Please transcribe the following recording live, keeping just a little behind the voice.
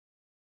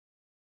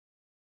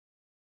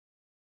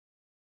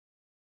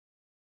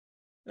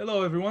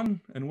Hello,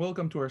 everyone, and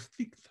welcome to our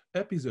sixth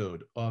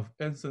episode of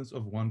Essence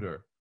of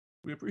Wonder.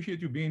 We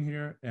appreciate you being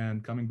here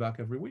and coming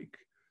back every week.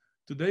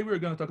 Today, we're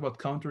going to talk about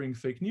countering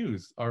fake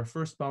news. Our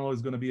first panel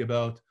is going to be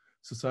about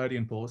society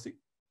and policy,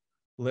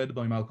 led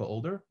by Malka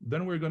Older.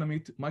 Then we're going to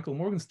meet Michael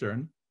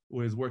Morgenstern,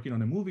 who is working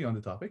on a movie on the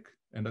topic,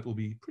 and that will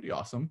be pretty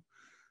awesome.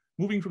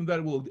 Moving from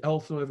that, we'll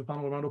also have a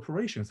panel around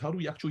operations. How do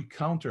we actually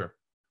counter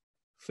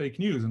fake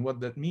news and what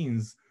that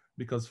means?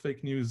 Because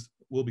fake news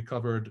will be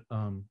covered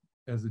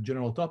as a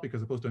general topic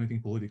as opposed to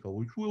anything political,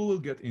 which we will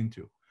get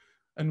into.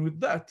 And with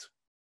that,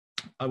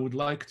 I would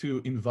like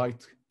to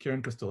invite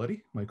Karen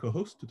Castelletti, my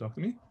co-host, to talk to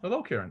me.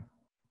 Hello, Karen.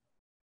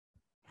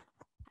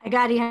 Hi,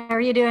 Gadi. How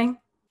are you doing?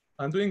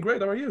 I'm doing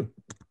great. How are you?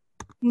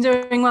 I'm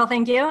doing well,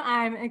 thank you.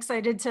 I'm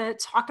excited to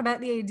talk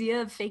about the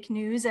idea of fake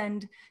news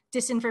and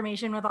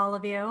disinformation with all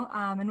of you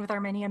and with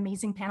our many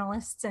amazing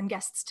panelists and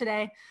guests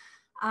today.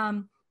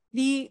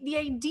 The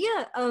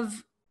idea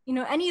of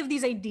any of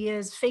these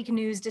ideas, fake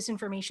news,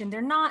 disinformation, they're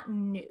not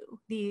new.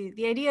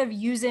 The idea of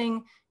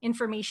using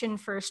information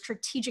for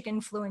strategic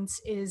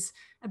influence is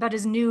about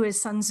as new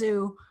as Sun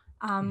Tzu,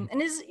 and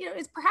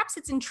it's perhaps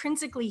it's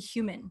intrinsically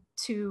human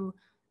to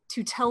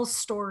tell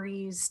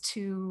stories,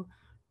 to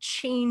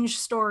change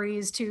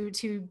stories,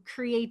 to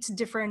create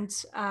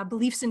different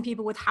beliefs in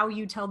people with how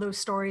you tell those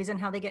stories and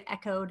how they get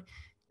echoed.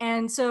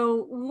 And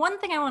so one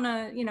thing I want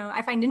to,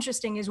 I find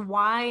interesting is,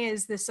 why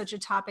is this such a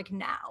topic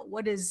now?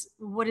 What is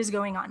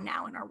going on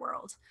now in our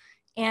world?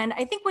 And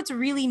I think what's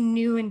really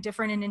new and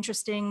different and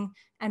interesting,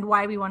 and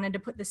why we wanted to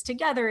put this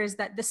together, is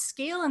that the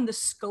scale and the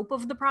scope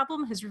of the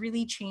problem has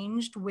really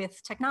changed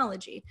with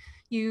technology.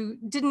 You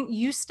didn't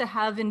used to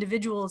have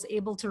individuals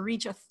able to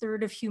reach a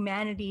third of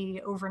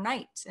humanity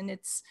overnight, and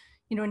it's,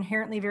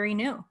 inherently very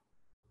new.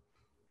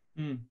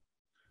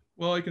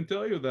 Well, I can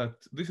tell you that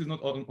this is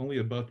not only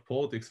about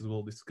politics, as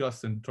we'll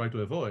discuss and try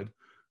to avoid,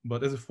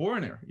 but as a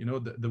foreigner,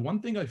 the one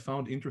thing I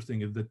found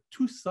interesting is the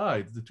two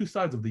sides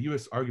of the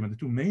US argument, the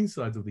two main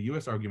sides of the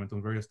US argument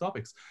on various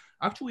topics,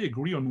 actually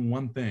agree on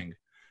one thing.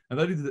 And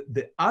that is that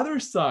the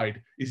other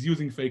side is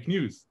using fake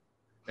news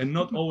and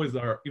not always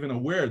are even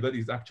aware that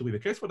is actually the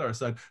case with our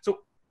side. So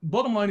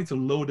bottom line, it's a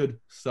loaded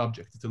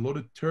subject. It's a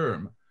loaded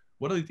term.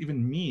 What does it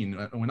even mean?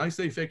 When I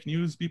say fake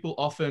news, people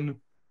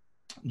often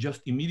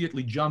just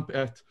immediately jump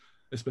at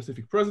a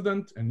specific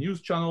president, a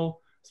news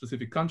channel,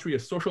 specific country, a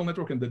social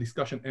network, and the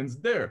discussion ends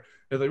there.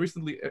 As I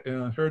recently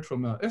heard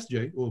from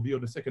SJ, who will be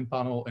on the second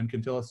panel and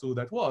can tell us who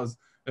that was,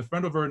 a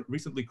friend of hers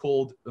recently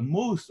called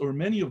most or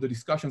many of the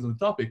discussions on the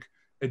topic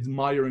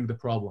admiring the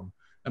problem.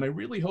 And I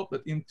really hope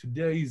that in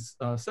today's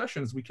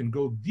sessions, we can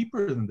go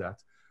deeper than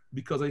that,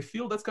 because I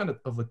feel that's kind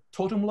of a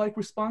totem-like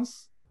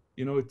response.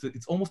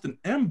 It's almost an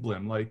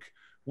emblem, like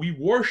we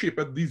worship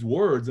at these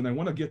words, and I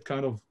want to get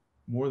kind of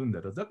more than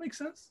that. Does that make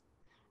sense?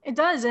 It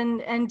does,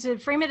 and to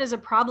frame it as a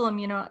problem,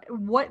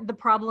 what the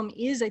problem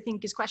is, I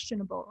think, is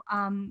questionable.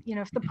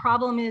 If the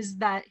problem is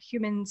that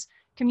humans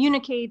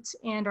communicate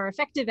and are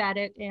effective at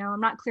it, I'm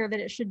not clear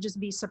that it should just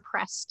be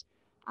suppressed.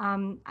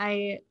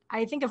 I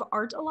think of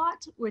art a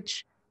lot,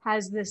 which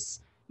has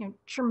this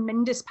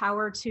tremendous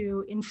power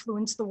to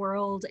influence the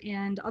world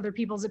and other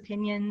people's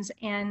opinions,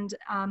 and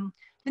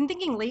been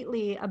thinking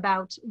lately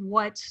about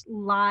what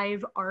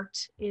live art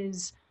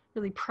is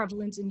really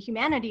prevalent in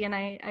humanity. And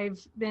I've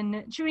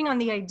been chewing on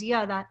the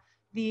idea that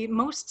the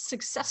most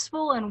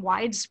successful and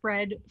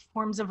widespread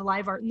forms of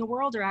live art in the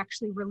world are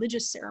actually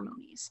religious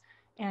ceremonies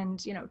and,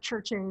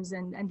 churches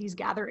and these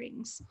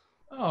gatherings.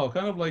 Oh,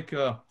 kind of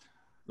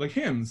like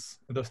hymns,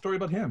 the story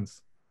about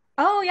hymns.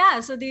 Oh yeah,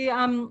 so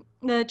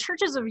the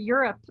churches of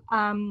Europe,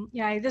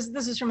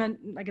 this is from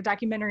a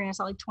documentary I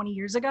saw like 20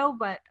 years ago,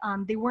 but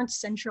they weren't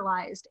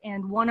centralized.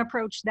 And one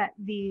approach that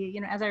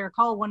as I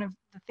recall, one of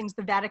the things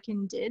the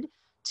Vatican did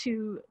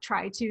to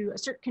try to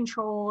assert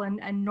control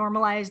and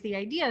normalize the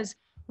ideas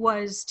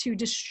was to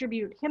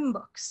distribute hymn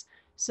books.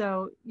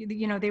 So,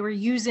 they were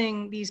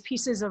using these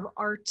pieces of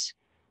art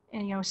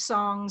and,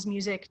 songs,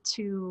 music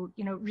to,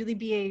 really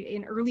be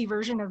an early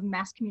version of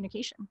mass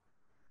communication.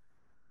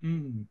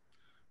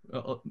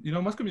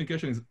 Mass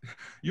communication is,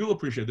 you'll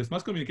appreciate this.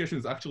 Mass communication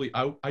is actually,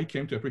 I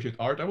came to appreciate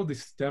art. I was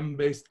this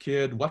STEM-based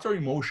kid. What's our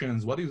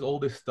emotions? What is all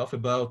this stuff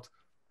about?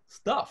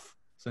 Stuff,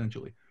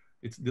 essentially.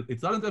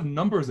 It doesn't have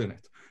numbers in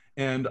it.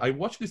 And I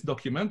watched this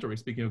documentary,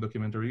 speaking of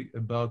documentary,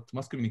 about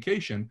mass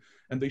communication,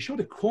 and they showed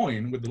a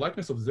coin with the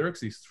likeness of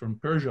Xerxes from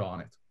Persia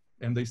on it.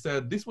 And they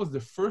said this was the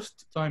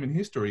first time in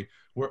history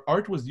where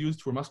art was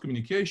used for mass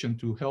communication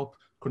to help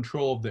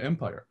control the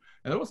empire.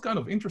 And that was kind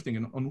of interesting.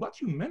 And on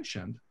what you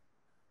mentioned,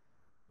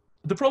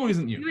 the problem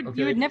isn't you.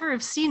 You would never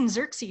have seen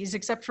Xerxes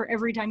except for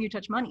every time you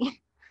touch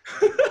money.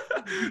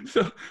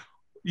 So,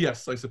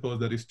 yes, I suppose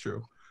that is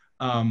true.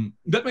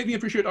 That made me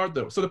appreciate art,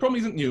 though. So the problem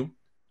isn't new.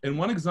 And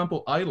one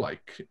example I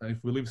like,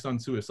 if we leave Sun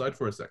Tzu aside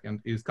for a second,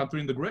 is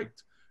Catherine the Great.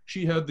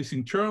 She had this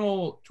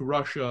internal to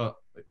Russia,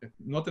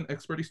 not an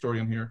expert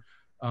historian here,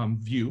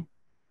 view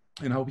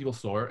and how people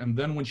saw her. And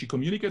then when she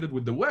communicated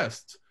with the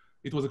West,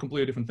 it was a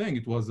completely different thing.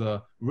 It was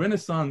a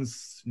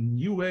Renaissance,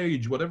 New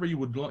Age, whatever you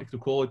would like to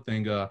call it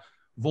thing,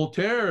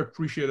 Voltaire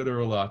appreciated her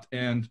a lot.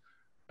 And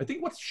I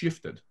think what's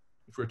shifted,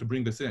 if we're to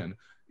bring this in,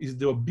 is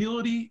the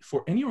ability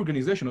for any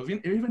organization, or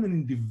even an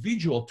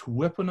individual, to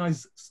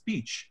weaponize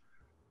speech,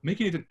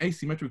 making it an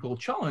asymmetrical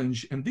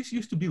challenge. And this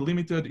used to be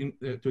limited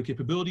to a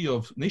capability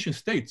of nation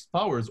states,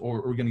 powers,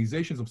 or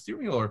organizations of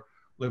similar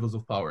levels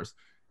of powers.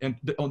 And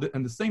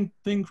the same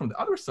thing from the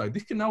other side,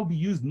 this can now be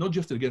used not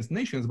just against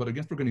nations, but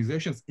against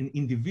organizations and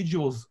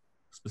individuals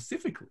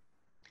specifically.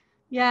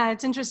 Yeah,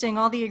 it's interesting.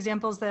 All the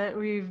examples that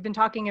we've been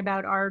talking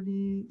about are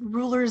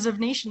rulers of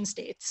nation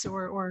states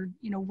or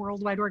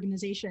worldwide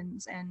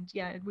organizations. And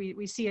yeah,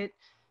 we see it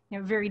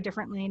very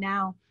differently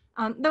now.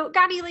 Though,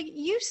 Gadi, like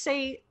you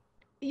say,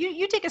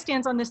 you take a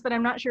stance on this that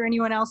I'm not sure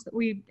anyone else that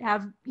we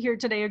have here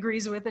today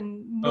agrees with,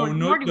 and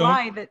nor do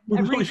I, that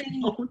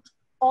everything,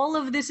 all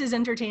of this is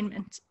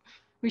entertainment.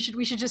 We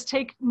should just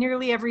take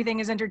nearly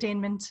everything as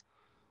entertainment.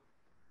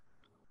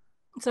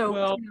 So,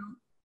 well,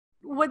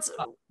 what's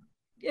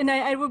and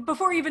I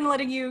before even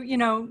letting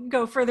you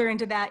go further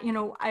into that,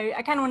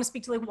 I kind of want to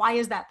speak to like, why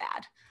is that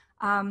bad?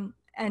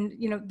 And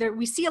there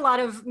we see a lot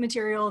of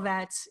material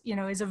that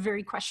is a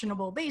very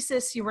questionable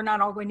basis. We're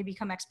not all going to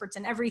become experts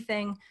in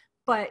everything,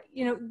 but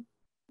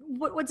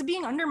what's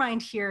being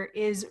undermined here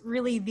is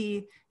really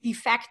the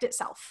fact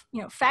itself.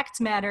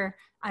 Facts matter.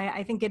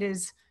 I think it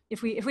is.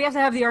 If we have to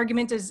have the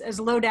argument as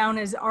low down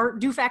as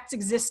do facts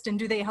exist, and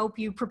do they help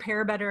you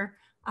prepare better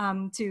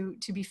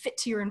to be fit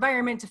to your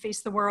environment, to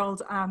face the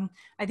world, I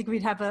think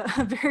we'd have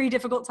a very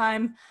difficult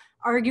time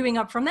arguing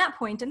up from that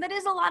point. And that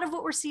is a lot of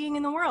what we're seeing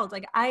in the world.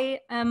 Like,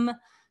 I am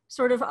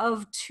sort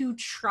of two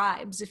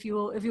tribes. If you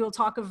will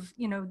talk of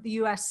the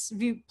U.S.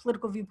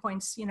 political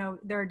viewpoints,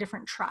 there are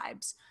different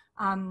tribes.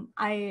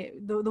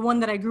 The one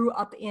that I grew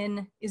up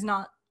in is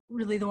not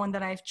really the one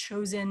that I've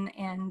chosen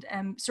and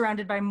am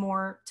surrounded by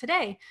more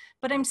today,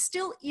 but I'm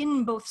still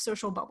in both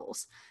social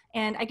bubbles,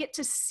 and I get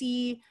to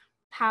see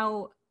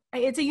how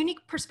it's a unique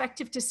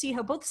perspective to see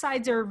how both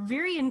sides are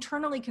very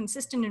internally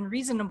consistent and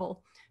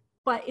reasonable,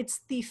 but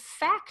it's the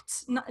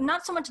facts,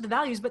 not so much the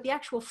values, but the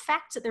actual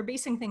facts that they're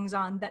basing things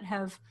on that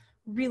have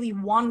really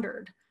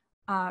wandered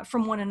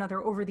from one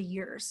another over the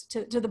years,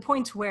 to the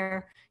point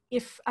where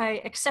if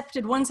I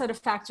accepted one set of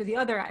facts or the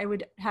other, I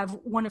would have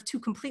one of two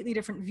completely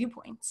different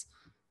viewpoints.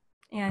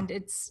 And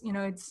this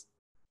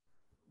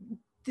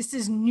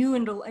is new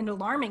and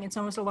alarming. It's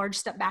almost a large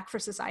step back for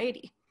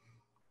society.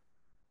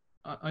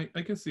 I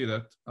can see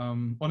that.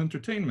 On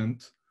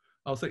entertainment,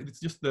 I'll say it's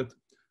just that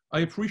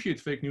I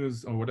appreciate fake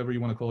news, or whatever you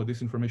want to call it,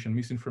 disinformation,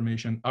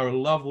 misinformation. Our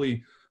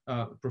lovely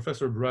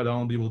Professor Braden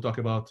Allenby will talk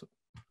about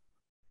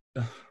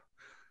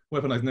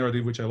weaponized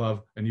narrative, which I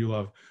love and you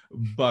love.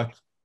 But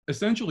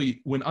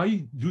essentially, when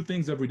I do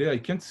things every day, I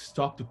can't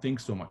stop to think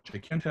so much. I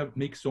can't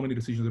make so many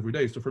decisions every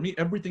day. So for me,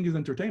 everything is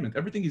entertainment.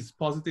 Everything is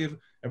positive.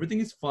 Everything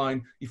is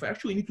fine. If I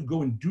actually need to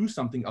go and do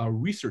something, I'll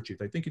research it.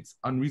 I think it's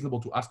unreasonable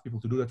to ask people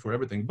to do that for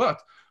everything.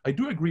 But I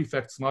do agree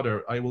facts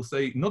matter. I will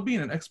say, not being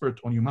an expert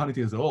on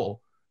humanity as a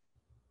whole,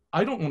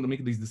 I don't want to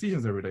make these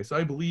decisions every day. So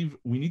I believe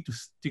we need to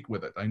stick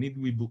with it. I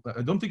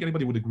don't think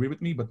anybody would agree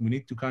with me, but we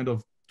need to kind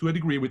of, to a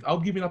degree,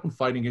 without giving up and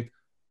fighting it,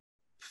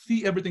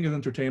 see everything as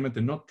entertainment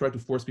and not try to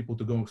force people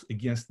to go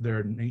against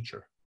their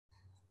nature.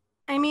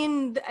 I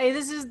mean,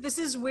 this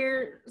is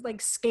where like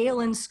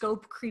scale and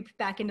scope creep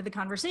back into the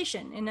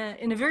conversation.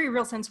 In a very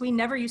real sense, we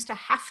never used to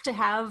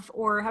have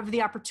or have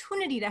the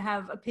opportunity to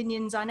have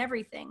opinions on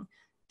everything.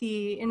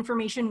 The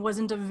information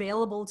wasn't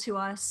available to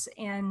us,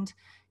 and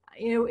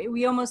there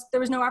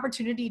was no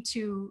opportunity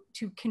to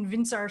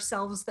convince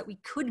ourselves that we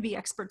could be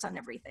experts on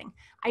everything.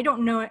 I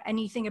don't know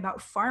anything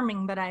about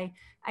farming, but I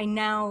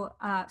now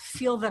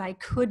feel that I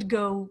could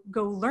go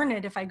learn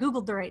it if I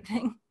Googled the right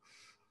thing.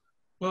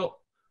 Well,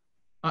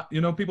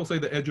 people say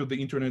the age of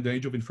the internet, the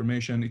age of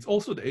information, it's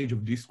also the age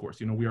of discourse.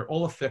 We are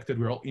all affected,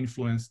 we're all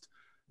influenced.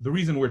 The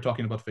reason we're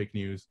talking about fake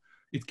news,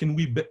 it can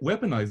be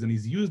weaponized and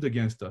is used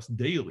against us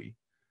daily.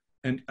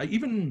 And I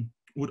even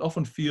would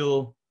often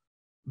feel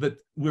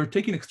that we're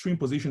taking extreme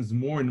positions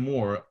more and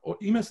more, or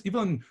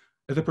even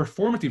as a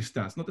performative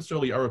stance, not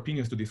necessarily our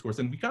opinions to discourse.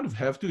 And we kind of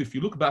have to, if you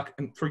look back,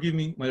 and forgive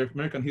me, my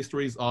American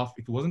history is off.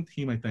 It wasn't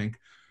him, I think.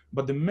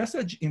 But the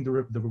message in the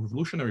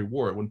Revolutionary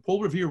War, when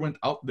Paul Revere went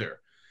out there,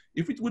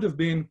 if it would have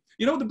been,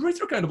 the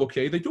Brits are kind of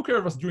okay. They took care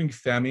of us during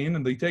famine,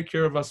 and they take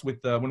care of us with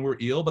when we're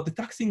ill. But the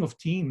taxing of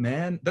tea,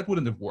 man, that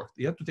wouldn't have worked.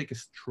 You had to take a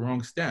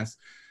strong stance.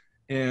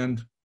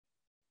 And,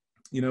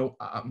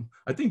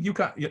 I think you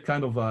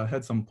kind of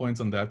had some points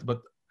on that.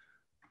 But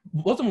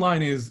bottom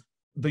line is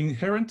the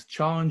inherent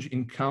challenge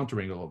in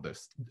countering all of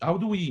this. How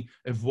do we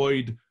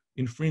avoid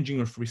infringing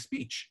on free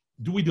speech?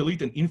 Do we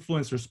delete an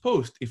influencer's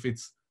post if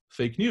it's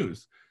fake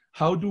news?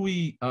 How do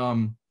we,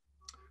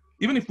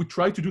 even if we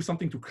try to do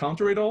something to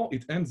counter it all,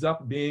 it ends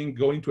up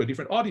going to a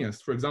different audience.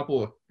 For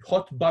example, a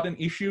hot button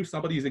issue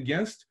somebody is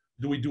against,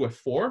 do we do a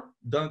for?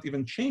 Doesn't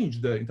even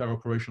change the entire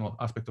operational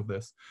aspect of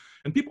this.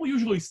 And people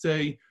usually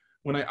say,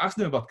 when I ask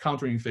them about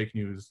countering fake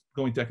news,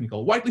 going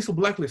technical, whitelist or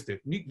blacklist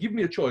it, give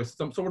me a choice,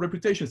 some sort of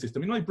reputation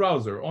system in my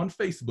browser, on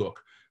Facebook,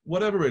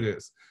 whatever it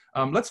is.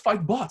 Let's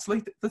fight bots,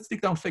 let's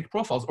take down fake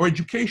profiles, or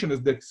education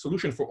is the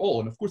solution for all.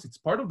 And of course, it's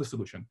part of the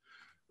solution.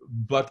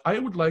 But I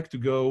would like to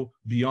go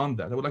beyond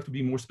that. I would like to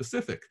be more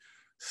specific.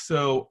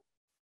 So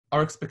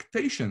our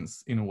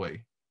expectations, in a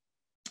way,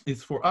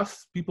 is for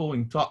us people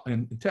in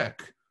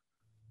tech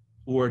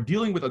who are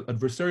dealing with the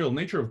adversarial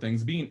nature of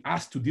things, being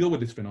asked to deal with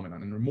this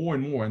phenomenon and more,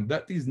 and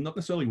that is not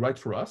necessarily right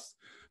for us.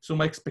 So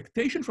my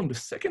expectation from the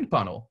second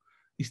panel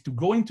is to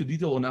go into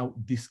detail on how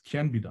this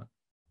can be done.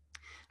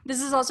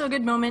 This is also a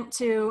good moment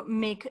to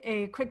make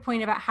a quick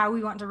point about how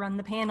we want to run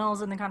the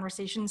panels and the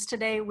conversations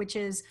today, which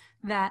is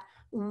that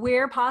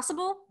where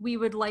possible, we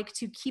would like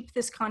to keep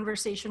this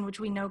conversation, which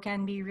we know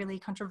can be really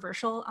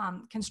controversial,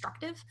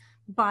 constructive,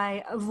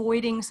 by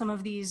avoiding some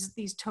of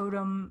these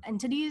totem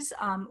entities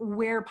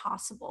where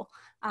possible.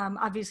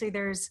 Obviously,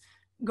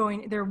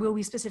 there will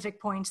be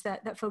specific points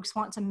that folks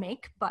want to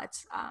make, but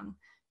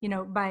you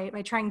know, by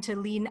trying to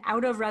lean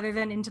out of rather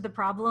than into the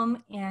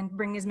problem and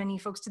bring as many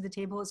folks to the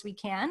table as we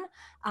can.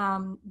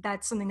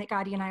 That's something that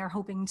Gadi and I are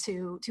hoping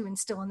to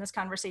instill in this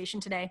conversation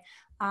today.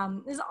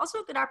 There's also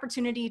a good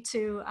opportunity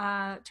to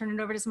turn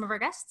it over to some of our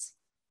guests.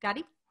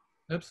 Gadi?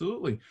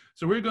 Absolutely.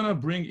 So we're gonna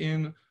bring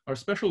in our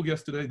special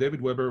guest today,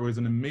 David Weber, who is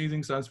an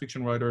amazing science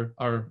fiction writer,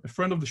 a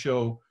friend of the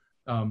show,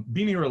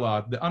 been here a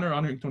lot. The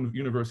Huntington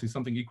University is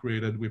something he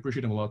created. We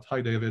appreciate him a lot.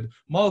 Hi, David.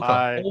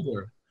 Malka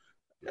Older.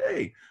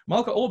 Hey,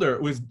 Malka Older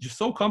was just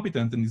so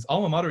competent in his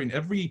alma mater in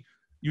every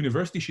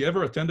university she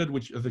ever attended,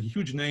 which is a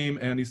huge name,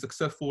 and is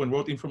successful and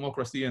wrote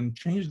Infomocracy and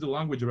changed the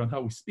language around how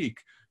we speak.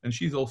 And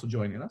she's also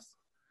joining us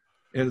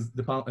as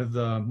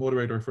the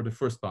moderator for the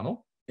first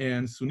panel.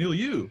 And Sounil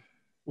Yu,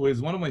 who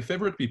is one of my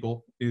favorite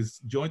people, is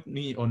joined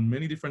me on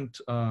many different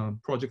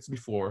projects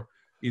before.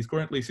 He's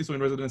currently CISO in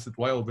residence at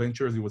Wild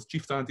Ventures. He was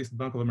chief scientist at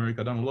Bank of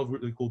America, done a lot of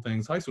really cool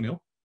things. Hi, Sounil.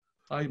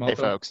 Hi, Malka.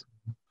 Hey, folks.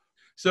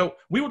 So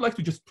we would like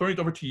to just turn it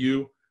over to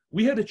you.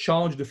 We had a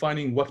challenge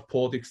defining what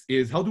politics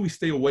is. How do we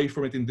stay away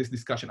from it in this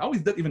discussion? How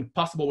is that even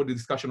possible with the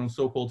discussion on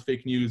so-called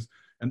fake news?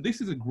 And this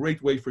is a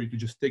great way for you to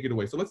just take it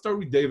away. So let's start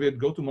with David,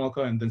 go to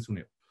Malka, and then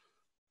Sounil.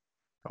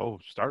 Oh,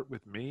 start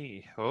with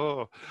me.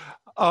 Oh,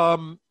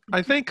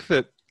 I think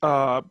that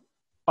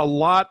a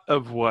lot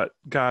of what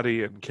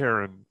Gadi and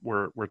Karen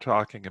were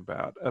talking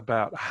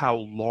about how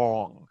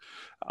long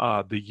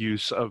the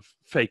use of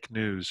fake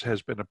news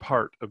has been a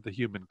part of the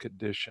human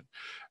condition,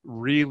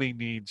 really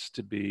needs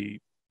to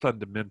be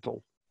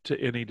fundamental to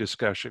any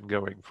discussion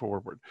going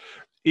forward.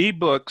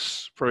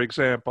 Ebooks, for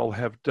example,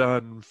 have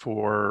done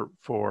for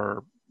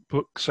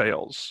book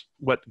sales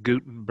what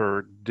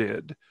Gutenberg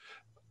did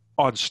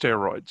on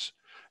steroids.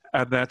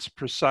 And that's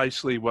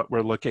precisely what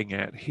we're looking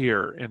at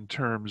here in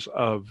terms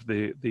of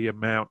the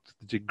amount,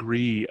 the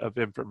degree of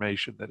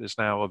information that is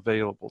now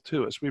available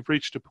to us. We've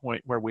reached a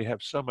point where we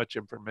have so much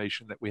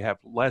information that we have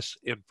less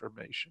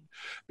information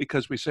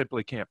because we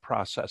simply can't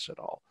process it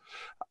all.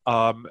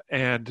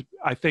 And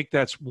I think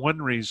that's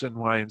one reason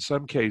why in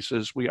some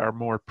cases we are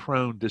more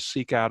prone to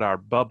seek out our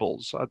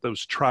bubbles,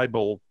 those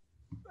tribal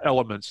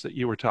elements that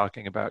you were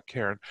talking about,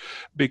 Karen,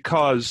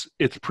 because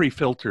it's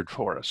pre-filtered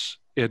for us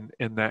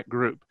in that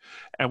group.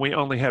 And we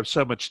only have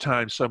so much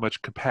time, so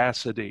much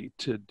capacity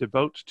to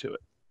devote to it.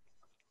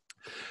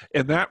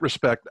 In that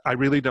respect, I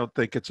really don't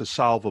think it's a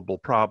solvable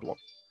problem.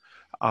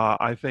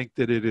 I think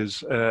that it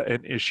is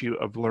an issue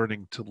of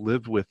learning to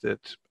live with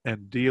it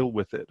and deal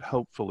with it,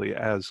 hopefully,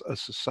 as a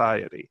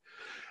society.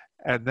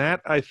 And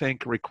that, I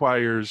think,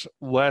 requires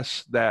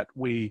less that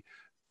we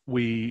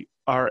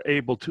are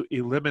able to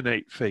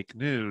eliminate fake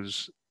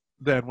news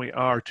than we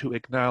are to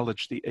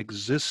acknowledge the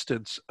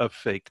existence of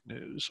fake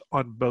news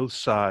on both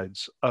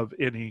sides of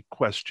any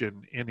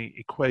question, any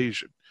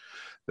equation.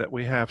 That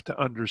we have to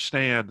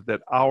understand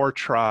that our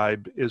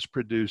tribe is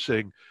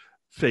producing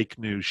fake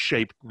news,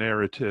 shaped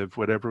narrative,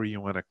 whatever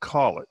you want to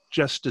call it,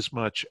 just as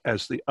much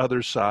as the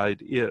other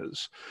side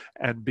is,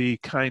 and be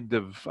kind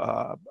of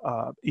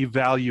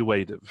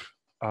evaluative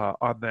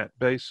on that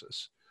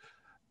basis.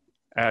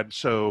 And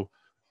so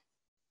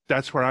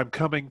that's where I'm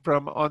coming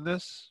from on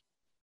this.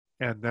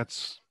 And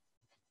that's,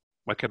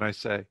 what can I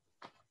say?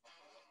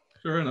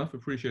 Fair enough,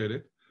 appreciate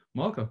it.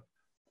 Malka.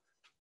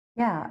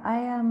 Yeah,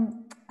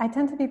 I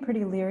tend to be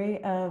pretty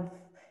leery of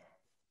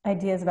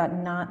ideas about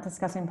not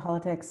discussing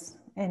politics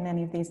in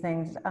any of these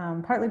things,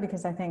 partly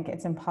because I think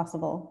it's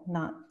impossible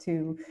not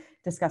to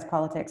discuss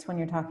politics when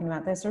you're talking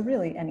about this or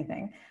really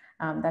anything.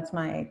 That's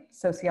my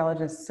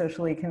sociologist,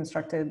 socially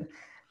constructed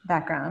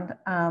background.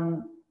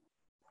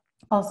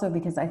 Also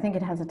because I think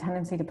it has a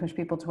tendency to push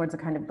people towards a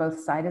kind of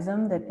both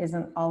sidism that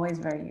isn't always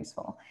very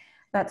useful.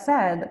 That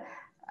said,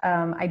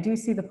 I do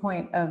see the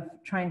point of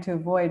trying to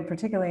avoid,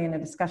 particularly in a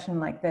discussion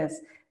like this,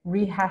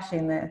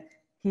 rehashing the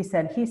he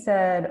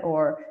said,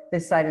 or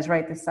this side is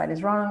right, this side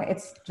is wrong.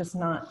 It's just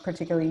not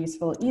particularly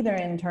useful either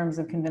in terms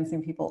of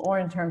convincing people or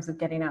in terms of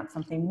getting out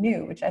something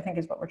new, which I think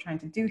is what we're trying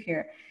to do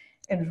here,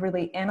 and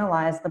really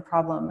analyze the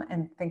problem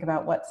and think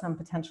about what some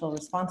potential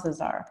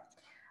responses are.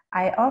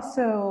 I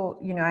also,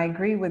 I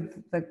agree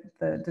with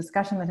the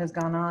discussion that has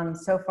gone on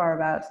so far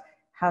about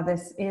how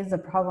this is a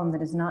problem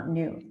that is not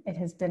new. It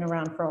has been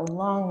around for a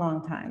long,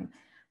 long time.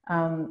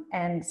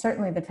 And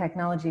certainly the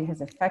technology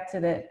has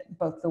affected it,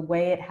 both the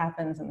way it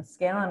happens and the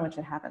scale on which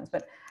it happens.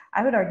 But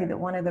I would argue that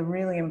one of the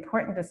really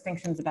important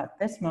distinctions about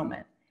this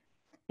moment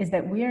is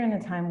that we are in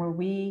a time where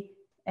we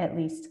at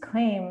least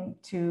claim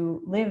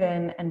to live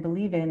in and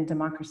believe in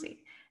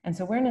democracy. And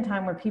so we're in a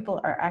time where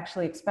people are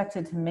actually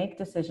expected to make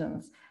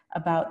decisions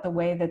about the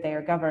way that they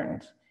are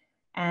governed.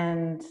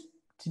 And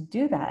to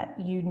do that,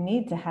 you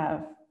need to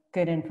have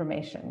good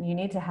information. You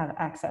need to have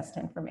access to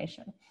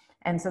information.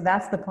 And so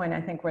that's the point,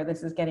 I think, where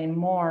this is getting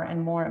more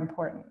and more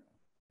important.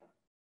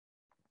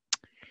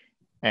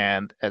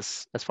 And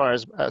as far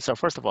as, so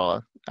first of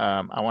all,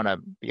 I want to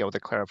be able to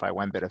clarify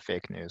one bit of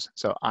fake news.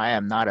 So I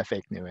am not a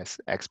fake news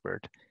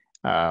expert.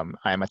 I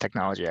am a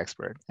technology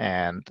expert,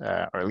 and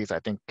or at least I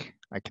think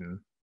I can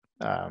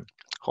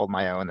hold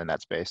my own in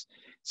that space.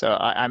 So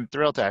I'm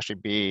thrilled to actually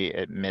be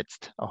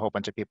amidst a whole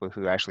bunch of people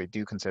who actually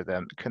do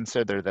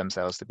consider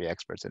themselves to be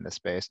experts in this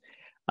space.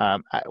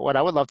 What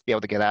I would love to be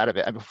able to get out of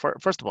it,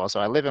 first of all, so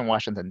I live in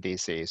Washington,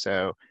 D.C.,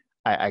 so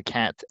I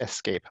can't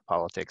escape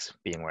politics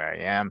being where I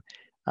am.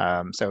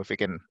 So if we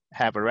can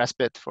have a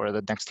respite for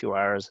the next 2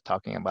 hours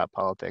talking about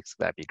politics,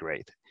 that'd be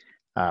great.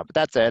 But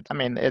that's it. I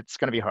mean, it's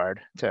going to be hard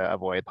to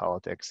avoid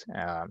politics.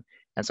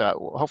 And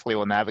so hopefully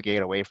we'll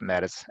navigate away from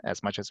that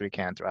as much as we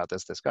can throughout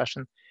this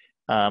discussion.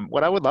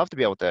 What I would love to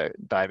be able to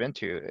dive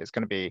into is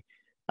going to be,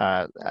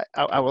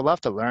 I would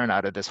love to learn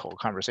out of this whole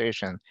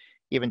conversation,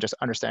 even just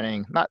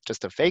understanding not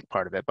just the fake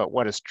part of it, but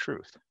what is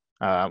truth?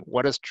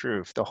 What is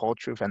truth, the whole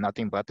truth and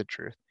nothing but the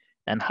truth?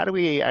 And how do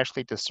we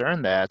actually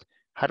discern that?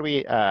 How do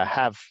we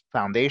have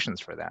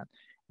foundations for that?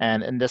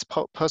 And in this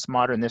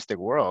postmodernistic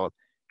world,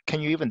 can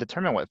you even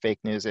determine what fake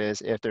news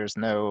is if there's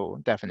no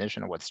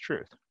definition of what's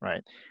truth,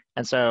 right?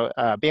 And so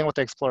being able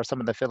to explore some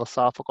of the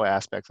philosophical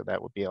aspects of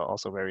that would be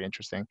also very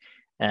interesting.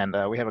 And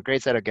we have a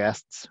great set of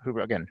guests who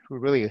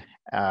really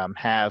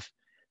have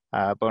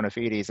bona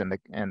fides in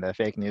the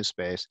fake news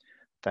space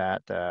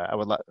that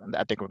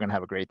I think we're going to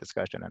have a great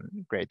discussion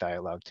and great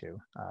dialogue to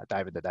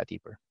dive into that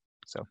deeper.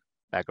 So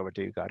back over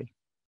to you, Gadi.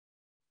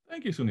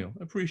 Thank you, Sounil.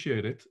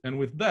 Appreciate it. And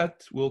with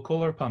that, we'll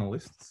call our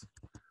panelists,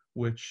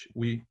 which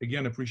we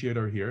again appreciate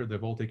are here.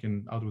 They've all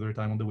taken out of their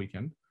time on the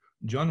weekend.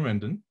 John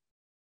Rendon.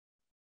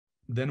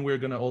 Then we're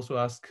going to also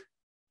ask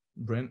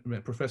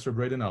Professor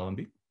Braden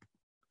Allenby,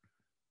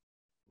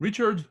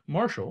 Richard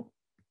Marshall,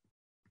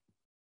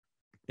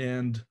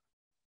 and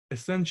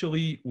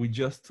essentially I would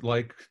just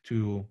like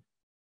to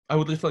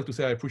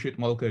say I appreciate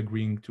Malka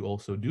agreeing to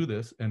also do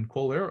this and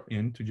call her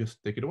in to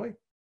just take it away.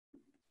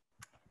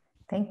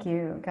 Thank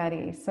you,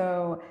 Gadi.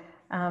 So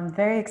I'm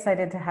very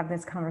excited to have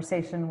this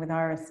conversation with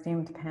our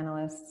esteemed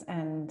panelists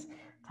and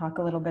talk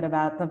a little bit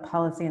about the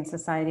policy and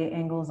society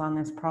angles on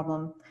this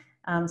problem.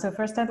 So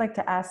first, I'd like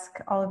to ask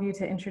all of you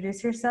to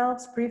introduce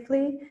yourselves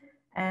briefly,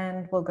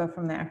 and we'll go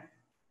from there.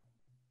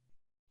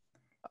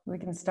 We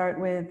can start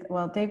with,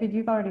 well, David,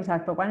 you've already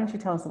talked, but why don't you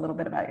tell us a little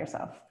bit about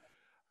yourself?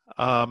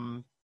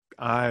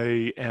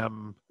 I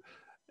am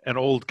an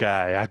old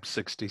guy. I'm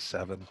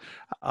 67,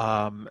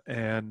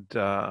 and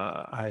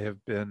I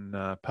have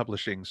been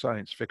publishing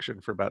science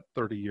fiction for about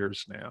 30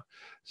 years now.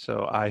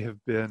 So I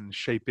have been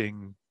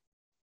shaping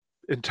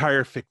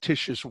entire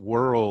fictitious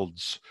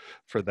worlds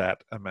for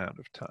that amount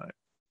of time.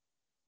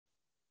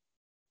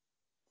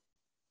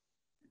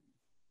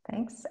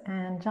 Thanks.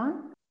 And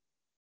John?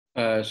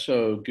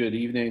 So good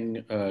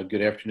evening,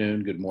 good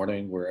afternoon, good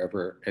morning,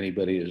 wherever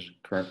anybody is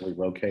currently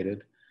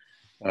located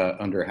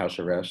under house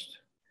arrest.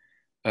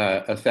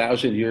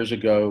 1,000 years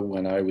ago,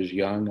 when I was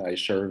young, I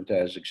served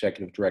as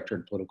executive director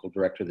and political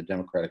director of the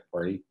Democratic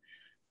Party.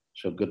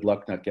 So good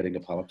luck not getting to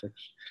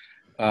politics.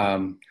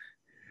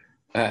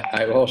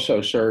 I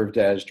also served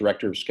as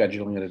director of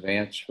scheduling in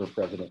advance for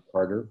President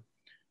Carter,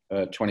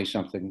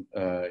 20-something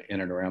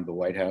in and around the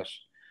White House.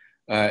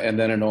 And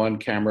then an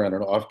on-camera and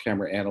an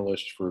off-camera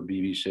analyst for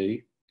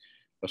BBC,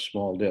 a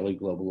small daily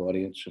global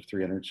audience of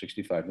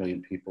 365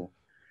 million people.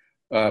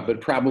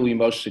 But probably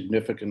most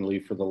significantly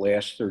for the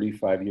last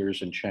 35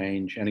 years and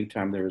change,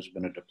 anytime there has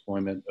been a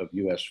deployment of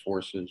US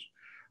forces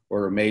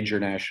or a major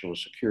national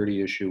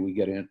security issue, we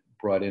get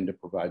brought in to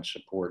provide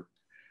support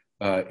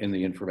in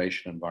the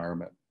information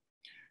environment.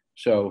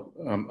 So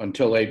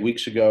until 8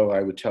 weeks ago,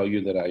 I would tell you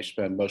that I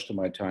spend most of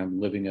my time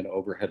living in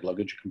overhead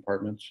luggage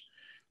compartments,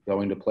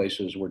 going to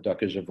places where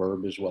duck is a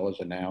verb as well as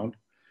a noun.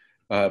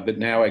 But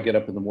now I get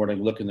up in the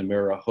morning, look in the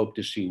mirror, hope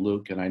to see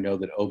Luke, and I know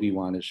that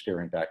Obi-Wan is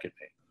staring back at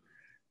me.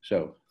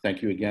 So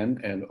thank you again,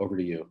 and over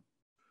to you.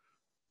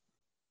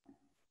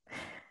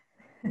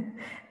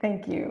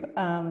 Thank you.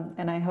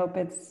 And I hope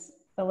it's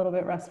a little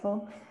bit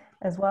restful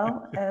as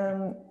well.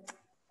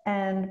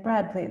 And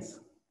Brad, please.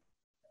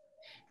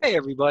 Hey,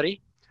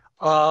 everybody.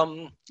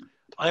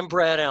 I'm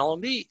Brad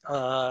Allenby.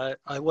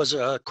 I was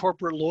a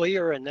corporate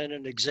lawyer and then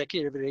an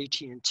executive at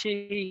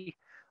AT&T.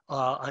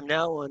 I'm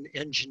now an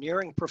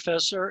engineering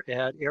professor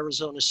at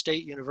Arizona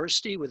State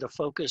University with a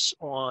focus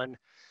on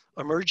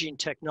emerging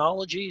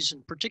technologies,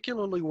 and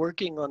particularly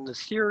working on the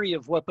theory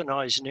of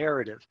weaponized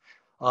narrative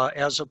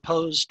as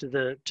opposed to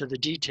the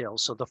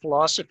details. So the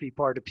philosophy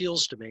part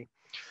appeals to me.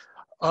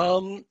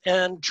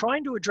 And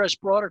trying to address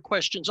broader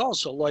questions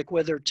also, like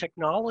whether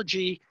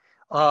technology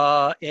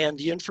and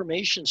the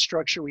information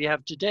structure we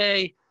have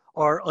today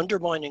are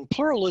undermining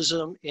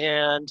pluralism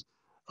and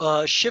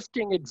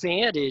shifting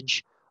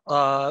advantage,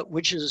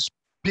 which has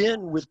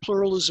been with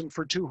pluralism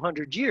for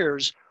 200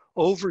 years,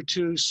 over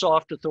to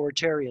soft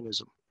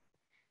authoritarianism.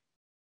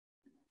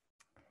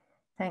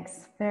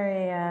 Thanks.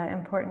 Very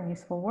important,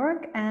 useful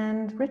work.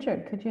 And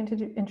Richard, could you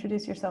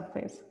introduce yourself,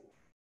 please?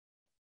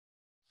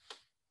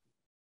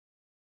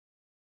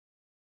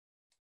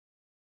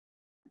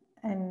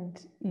 And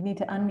you need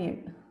to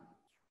unmute.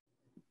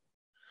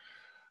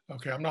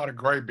 Okay, I'm not a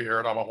gray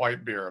beard, I'm a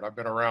white beard. I've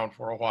been around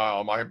for a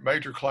while. My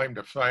major claim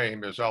to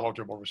fame is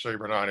Eligible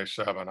Receiver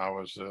 97. I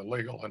was the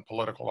legal and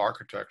political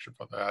architecture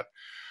for that,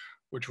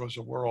 which was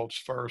the world's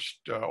first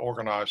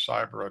organized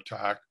cyber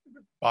attack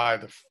by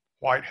the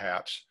White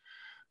Hats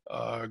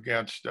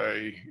against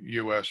a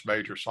US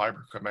major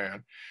cyber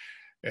command.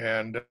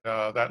 And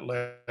that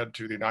led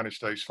to the United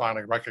States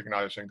finally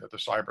recognizing that the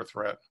cyber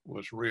threat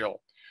was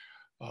real.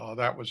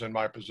 That was in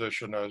my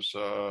position as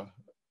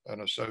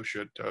an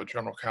associate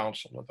general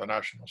counsel at the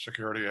National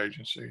Security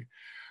Agency.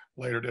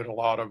 Later did a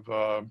lot of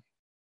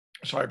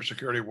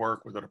cybersecurity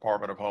work with the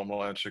Department of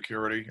Homeland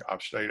Security.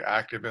 I've stayed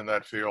active in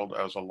that field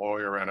as a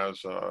lawyer and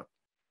as a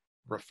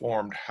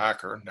reformed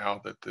hacker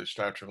now that the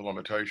statute of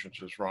limitations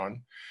is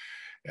run.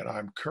 And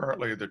I'm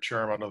currently the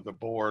chairman of the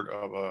board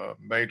of a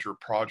major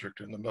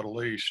project in the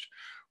Middle East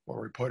where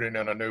we're putting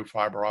in a new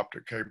fiber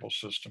optic cable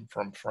system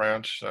from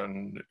France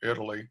and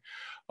Italy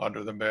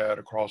under the Med,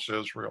 across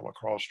Israel,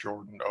 across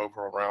Jordan,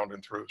 over, around,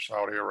 and through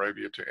Saudi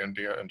Arabia to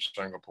India and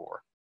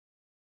Singapore.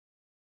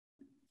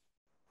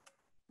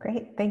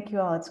 Great, thank you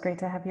all. It's great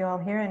to have you all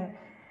here. And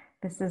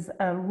this is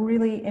a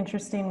really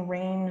interesting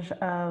range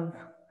of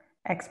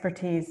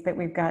expertise that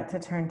we've got to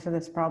turn to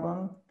this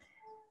problem.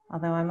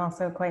 Although I'm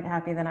also quite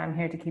happy that I'm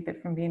here to keep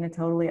it from being a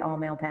totally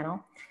all-male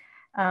panel.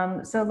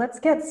 So let's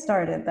get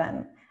started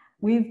then.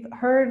 We've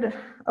heard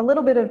a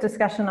little bit of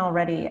discussion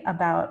already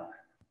about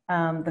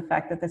the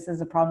fact that this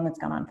is a problem that's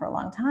gone on for a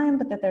long time,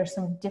 but that there's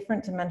some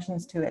different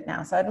dimensions to it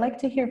now. So I'd like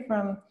to hear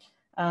from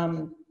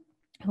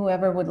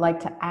whoever would like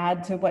to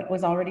add to what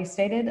was already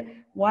stated,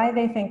 why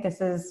they think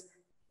this is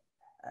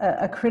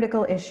a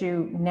critical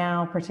issue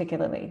now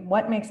particularly.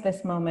 What makes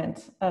this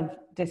moment of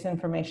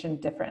disinformation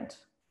different?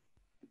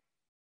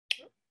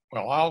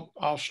 Well,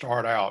 I'll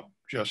start out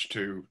just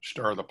to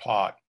stir the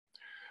pot.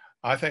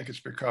 I think it's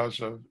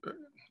because of,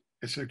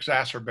 it's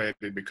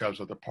exacerbated because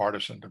of the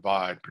partisan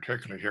divide,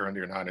 particularly here in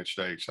the United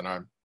States. And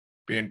I'm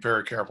being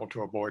very careful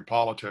to avoid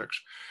politics.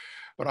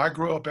 But I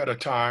grew up at a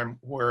time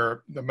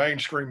where the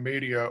mainstream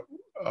media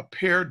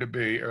appeared to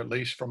be, or at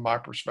least from my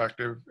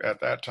perspective at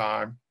that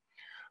time,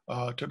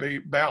 to be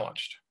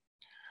balanced.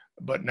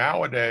 But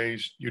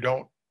nowadays, you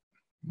don't,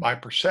 my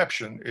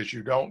perception is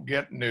you don't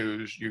get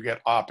news, you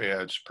get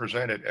op-eds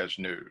presented as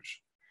news.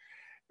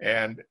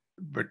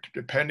 But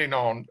depending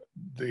on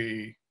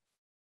the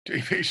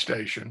TV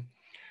station,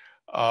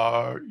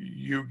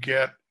 you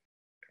get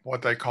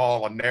what they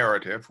call a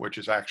narrative, which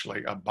is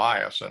actually a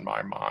bias in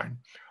my mind,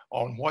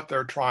 on what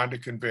they're trying to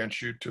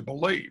convince you to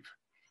believe.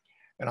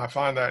 And I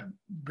find that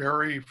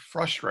very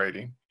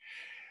frustrating.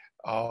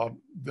 There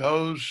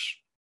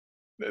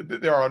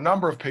are a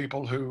number of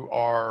people who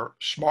are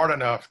smart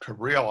enough to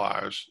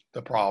realize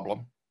the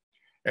problem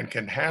and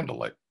can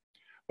handle it.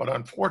 But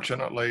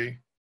unfortunately,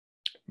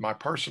 my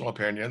personal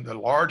opinion, the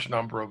large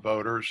number of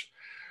voters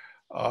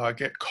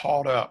get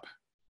caught up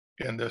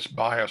in this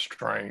bias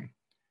train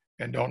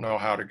and don't know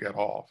how to get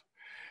off.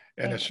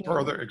 And it's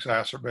further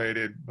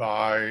exacerbated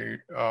by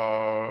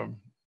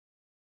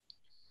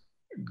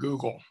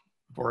Google,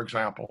 for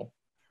example,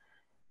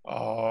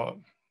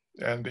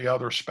 and the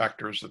other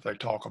specters that they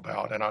talk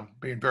about. And I'm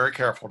being very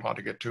careful not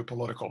to get too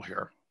political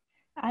here.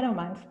 I don't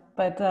mind,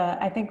 but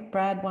I think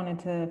Brad wanted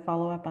to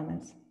follow up on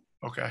this.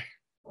 Okay.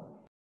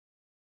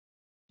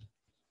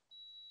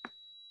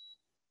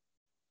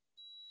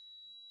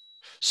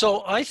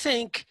 So I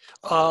think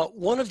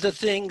one of the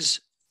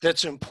things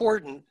that's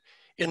important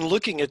in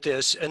looking at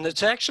this, and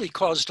that's actually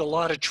caused a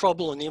lot of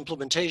trouble in the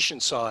implementation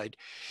side,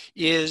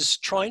 is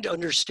trying to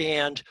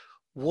understand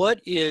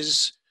what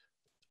is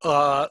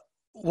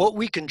what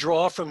we can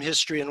draw from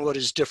history and what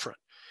is different.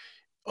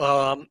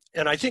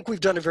 And I think we've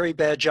done a very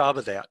bad job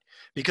of that,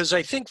 because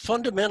I think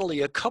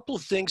fundamentally a couple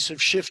of things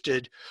have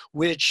shifted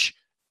which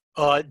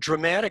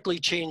dramatically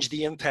change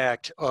the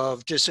impact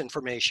of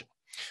disinformation.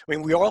 I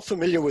mean, we're all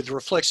familiar with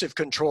reflexive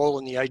control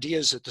and the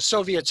ideas that the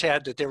Soviets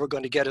had that they were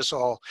going to get us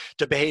all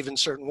to behave in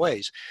certain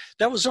ways.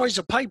 That was always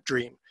a pipe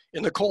dream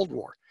in the Cold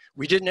War.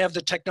 We didn't have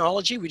the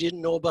technology, we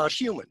didn't know about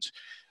humans.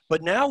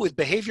 But now with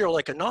behavioral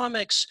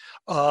economics,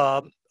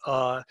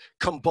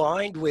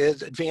 combined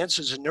with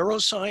advances in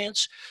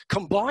neuroscience,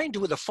 combined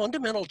with a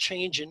fundamental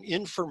change in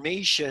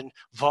information,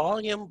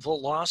 volume,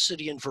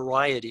 velocity, and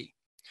variety,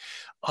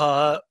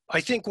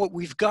 I think what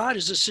we've got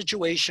is a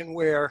situation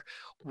where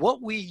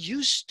what we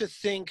used to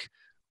think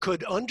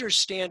could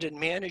understand and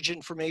manage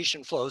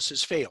information flows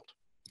has failed.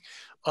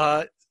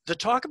 The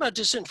talk about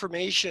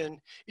disinformation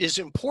is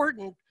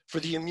important for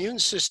the immune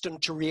system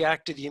to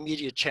react to the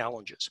immediate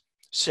challenges,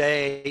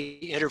 say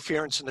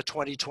interference in the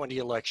 2020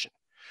 election.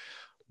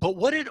 But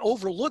what it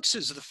overlooks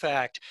is the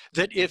fact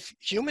that if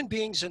human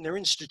beings and their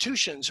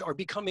institutions are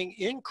becoming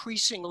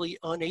increasingly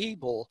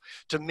unable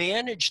to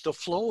manage the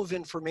flow of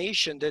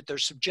information that they're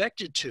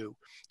subjected to,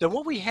 then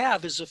what we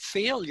have is a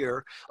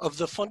failure of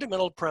the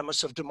fundamental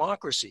premise of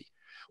democracy,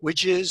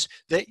 which is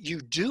that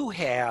you do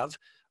have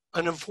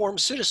an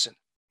informed citizen.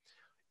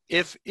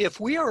 If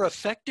we are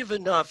effective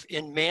enough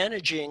in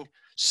managing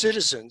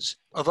citizens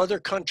of other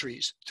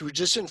countries through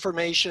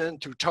disinformation,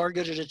 through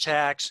targeted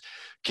attacks,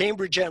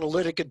 Cambridge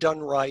Analytica done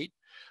right,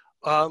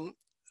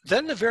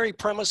 then the very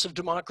premise of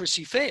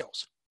democracy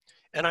fails.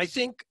 And I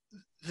think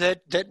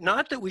that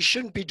not that we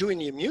shouldn't be doing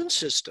the immune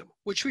system,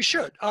 which we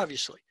should,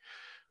 obviously,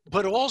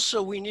 but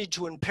also we need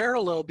to in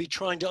parallel be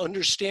trying to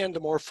understand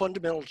the more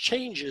fundamental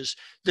changes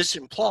this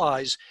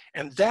implies,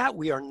 and that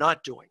we are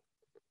not doing.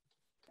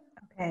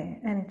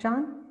 Okay, and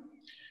John?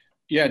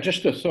 Yeah,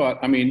 just a thought.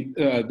 I mean,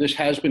 this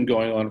has been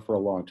going on for a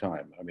long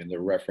time. I mean, the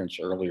reference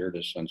earlier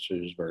to Sun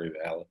Tzu is very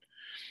valid.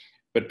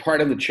 But part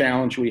of the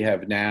challenge we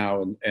have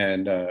now,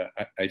 and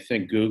I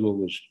think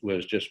Google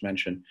was just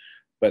mentioned,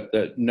 but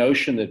the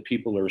notion that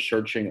people are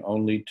searching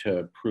only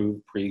to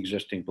prove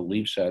pre-existing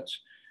belief sets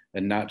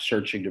and not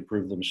searching to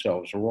prove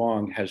themselves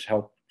wrong has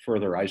helped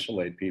further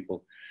isolate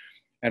people.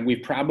 And we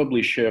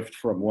probably shift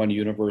from one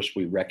universe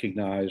we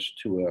recognize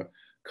to a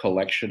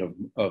collection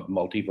of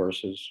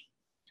multiverses.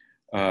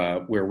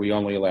 Where we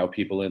only allow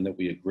people in that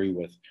we agree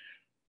with.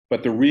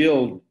 But the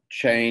real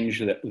change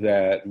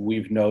that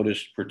we've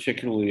noticed,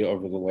 particularly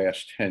over the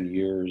last 10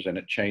 years, and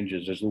it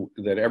changes, is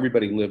that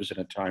everybody lives in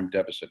a time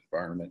deficit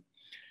environment.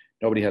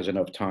 Nobody has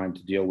enough time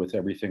to deal with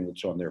everything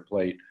that's on their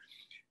plate.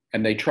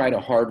 And they try to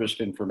harvest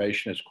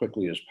information as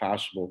quickly as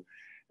possible.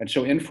 And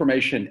so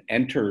information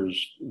enters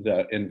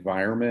the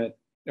environment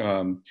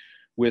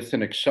with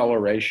an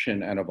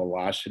acceleration and a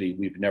velocity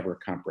we've never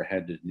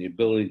comprehended. And the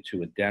ability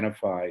to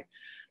identify,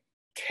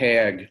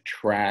 tag,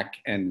 track,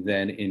 and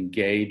then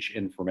engage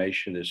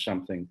information is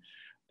something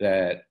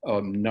that a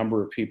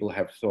number of people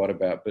have thought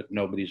about, but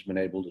nobody's been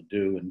able to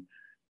do.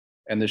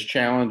 And this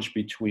challenge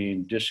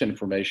between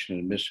disinformation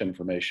and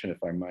misinformation,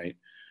 if I might.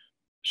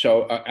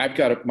 So I've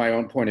got my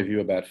own point of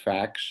view about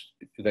facts.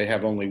 They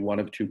have only one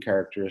of two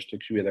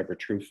characteristics. You either have a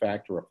true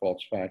fact or a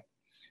false fact.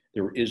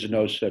 There is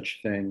no such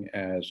thing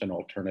as an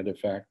alternative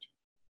fact.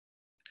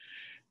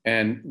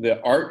 And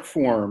the art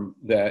form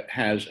that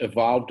has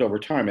evolved over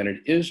time, and it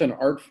is an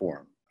art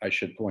form, I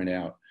should point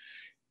out,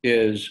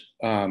 is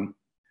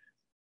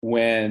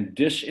when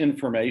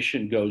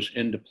disinformation goes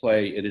into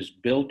play, it is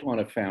built on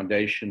a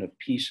foundation of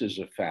pieces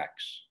of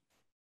facts.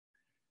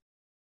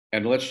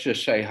 And let's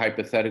just say,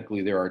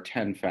 hypothetically, there are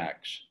 10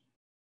 facts,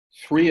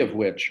 3 of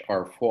which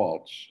are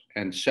false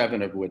and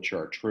 7 of which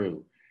are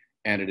true.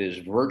 And it is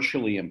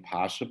virtually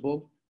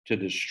impossible to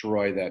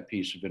destroy that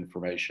piece of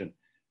information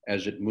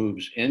as it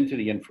moves into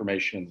the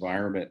information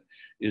environment,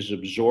 is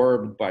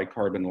absorbed by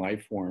carbon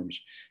life forms,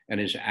 and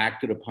is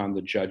acted upon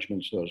the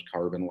judgments those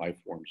carbon life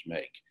forms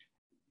make.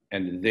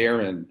 And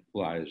therein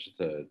lies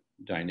the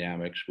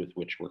dynamics with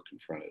which we're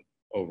confronted.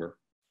 Over.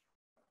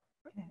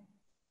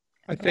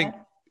 Okay.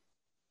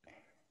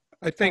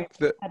 I think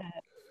that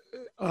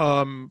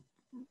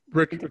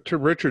to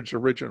Richard's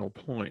original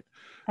point.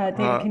 David,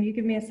 can you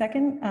give me a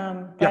second?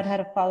 Brad yes. had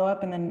a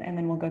follow-up, and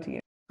then we'll go to you.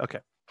 Okay.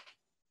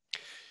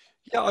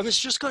 Yeah, I was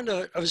just going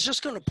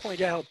to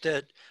point out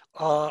that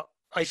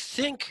I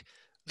think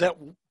that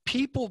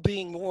people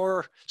being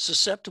more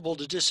susceptible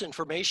to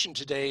disinformation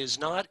today is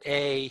not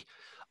a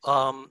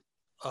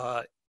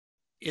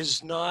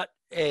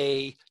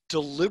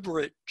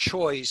deliberate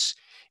choice.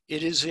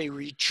 It is a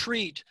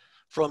retreat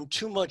from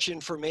too much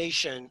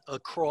information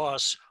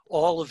across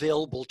all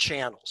available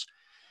channels.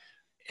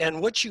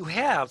 And what you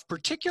have,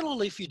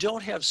 particularly if you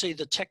don't have, say,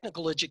 the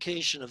technical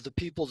education of the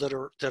people that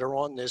are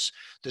on this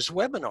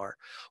webinar,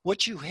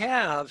 what you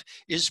have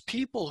is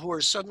people who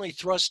are suddenly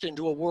thrust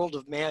into a world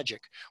of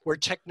magic, where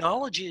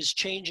technology is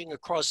changing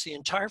across the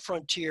entire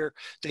frontier.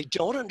 They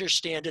don't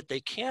understand it.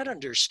 They can't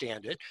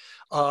understand it.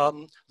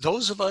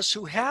 Those of us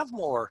who have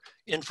more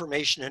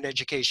information and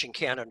education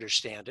can't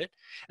understand it.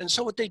 And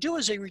so what they do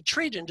is they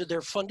retreat into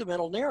their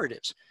fundamental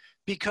narratives,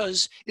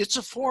 because it's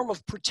a form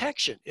of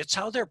protection. It's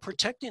how they're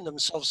protecting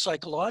themselves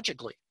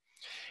psychologically.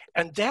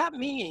 And that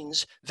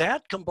means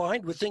that,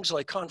 combined with things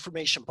like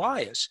confirmation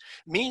bias,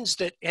 means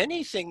that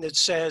anything that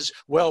says,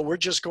 well, we're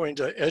just going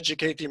to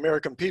educate the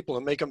American people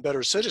and make them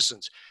better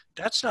citizens,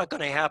 that's not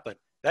going to happen.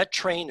 That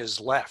train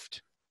is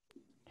left.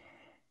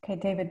 Okay,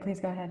 David, please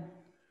go ahead.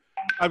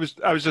 I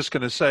was just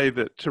going to say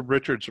that to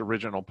Richard's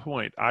original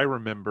point, I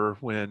remember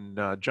when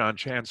John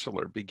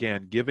Chancellor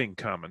began giving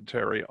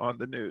commentary on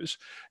the news,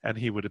 and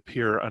he would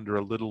appear under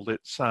a little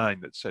lit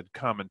sign that said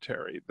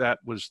commentary. That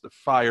was the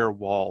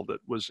firewall that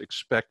was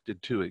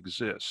expected to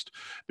exist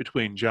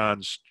between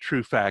John's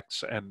true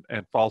facts and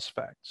false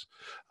facts.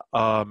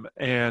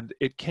 And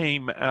it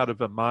came out of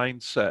a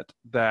mindset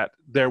that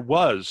there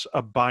was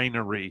a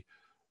binary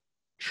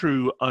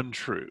true,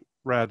 untrue,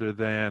 rather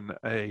than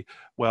a,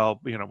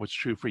 well, you know, what's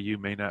true for you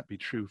may not be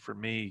true for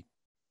me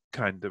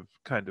kind of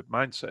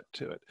mindset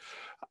to it.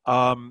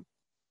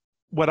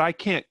 What I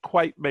can't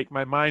quite make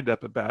my mind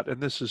up about, and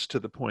this is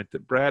to the point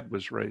that Brad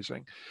was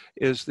raising,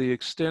 is the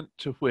extent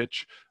to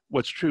which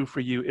what's true for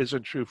you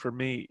isn't true for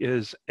me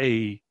is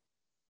a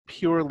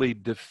purely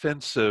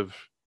defensive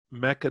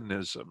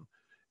mechanism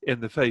in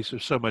the face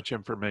of so much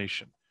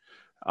information.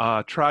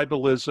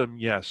 Tribalism,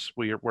 yes,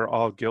 we're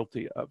all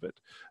guilty of it.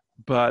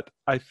 But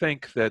I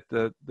think that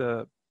the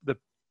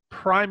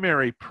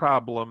primary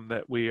problem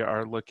that we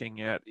are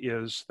looking at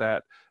is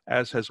that,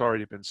 as has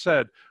already been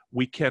said,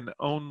 we can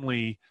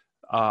only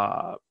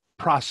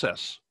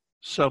process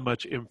so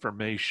much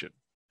information,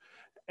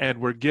 and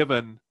we're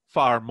given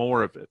far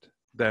more of it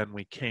than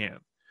we can.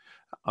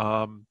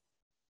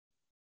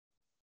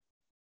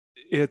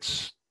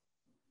 It's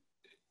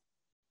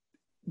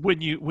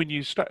when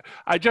you start.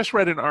 I just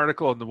read an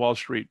article in the Wall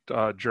Street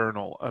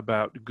Journal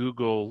about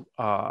Google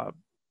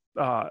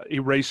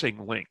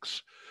erasing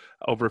links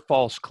over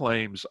false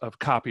claims of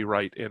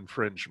copyright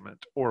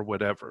infringement or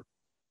whatever.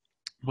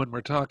 When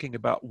we're talking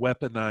about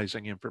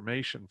weaponizing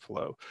information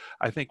flow,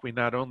 I think we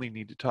not only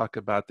need to talk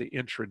about the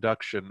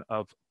introduction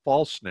of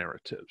false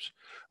narratives,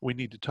 we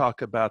need to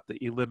talk about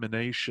the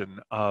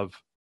elimination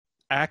of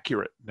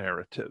accurate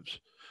narratives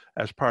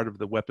as part of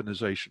the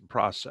weaponization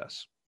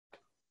process.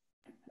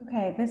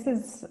 Okay, this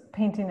is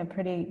painting a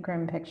pretty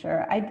grim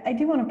picture. I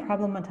do want to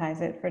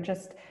problematize it for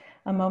just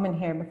a moment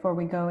here before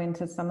we go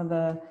into some of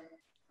the,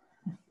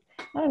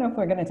 I don't know if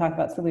we're going to talk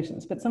about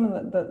solutions, but some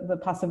of the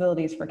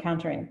possibilities for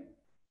countering.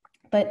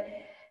 But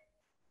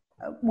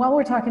while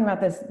we're talking about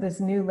this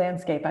new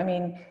landscape, I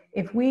mean,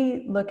 if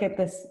we look at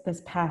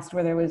this past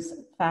where there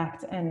was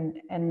fact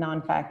and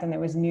non-fact, and there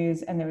was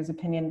news and there was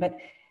opinion, but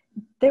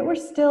there were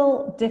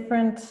still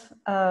different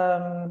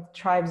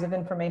tribes of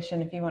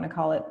information, if you want to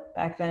call it,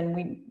 back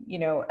then.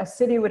 A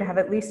city would have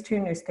at least 2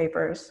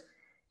 newspapers,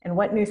 and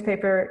what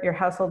newspaper your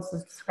household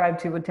subscribed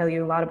to would tell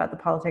you a lot about the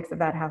politics of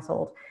that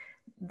household.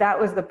 That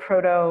was the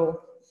proto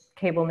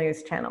cable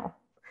news channel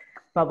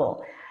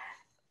bubble.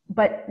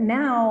 But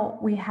now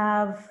we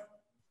have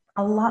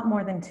a lot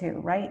more than 2,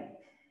 right?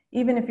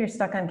 Even if you're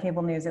stuck on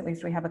cable news, at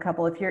least we have a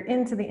couple. If you're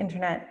into the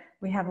internet,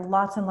 we have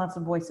lots and lots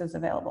of voices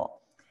available.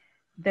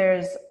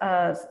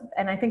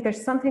 And I think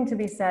there's something to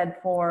be said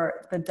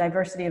for the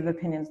diversity of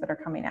opinions that are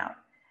coming out.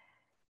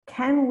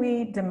 Can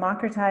we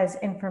democratize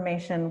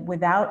information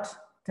without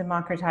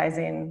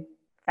democratizing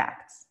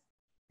facts?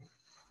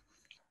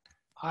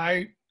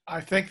 I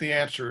think the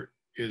answer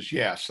is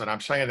yes, and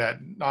I'm saying that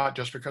not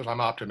just because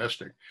I'm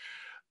optimistic.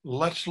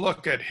 Let's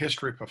look at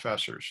history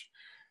professors.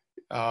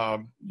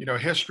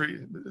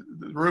 History,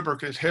 the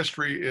rubric is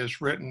history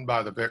is written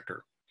by the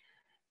victor.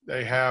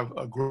 They have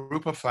a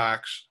group of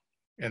facts,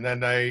 and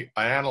then they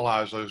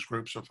analyze those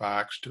groups of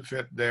facts to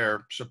fit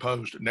their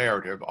supposed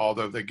narrative,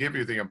 although they give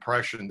you the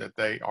impression that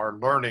they are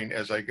learning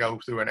as they go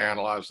through and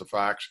analyze the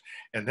facts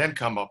and then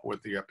come up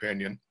with the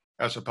opinion,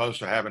 as opposed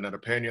to having an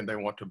opinion they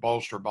want to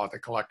bolster by the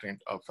collecting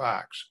of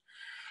facts.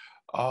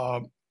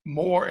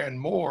 More and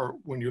more,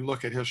 when you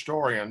look at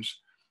historians,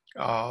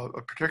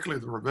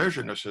 particularly the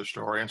revisionist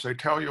historians, they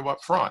tell you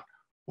up front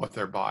what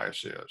their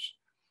bias is.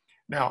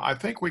 Now, I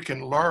think we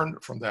can learn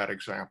from that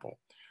example.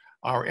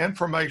 Our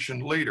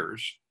information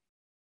leaders,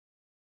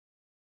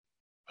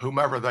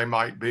 whomever they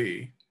might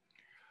be,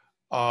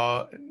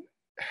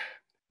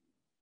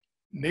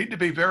 need to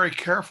be very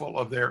careful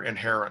of their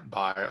inherent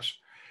bias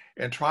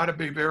and try to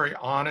be very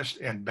honest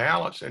and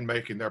balanced in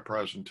making their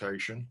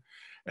presentation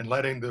and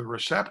letting the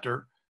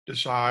receptor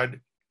decide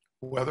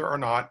whether or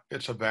not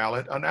it's a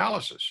valid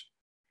analysis.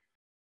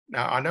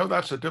 Now, I know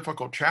that's a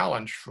difficult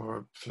challenge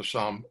for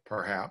some,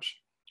 perhaps,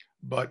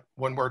 but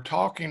when we're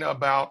talking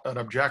about an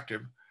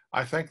objective,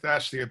 I think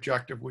that's the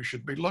objective we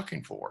should be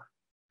looking for.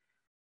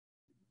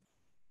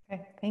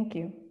 Okay, thank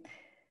you.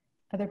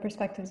 Other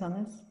perspectives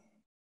on this?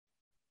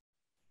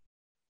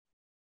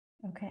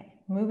 Okay,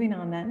 moving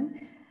on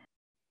then.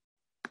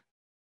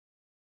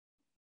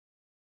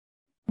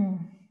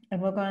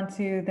 And we'll go on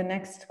to the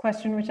next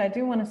question, which I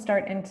do want to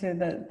start into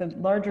the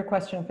larger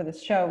question for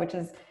this show, which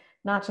is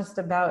not just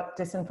about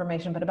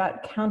disinformation, but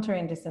about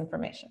countering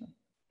disinformation.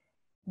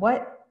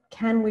 What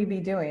can we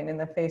be doing in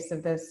the face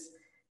of this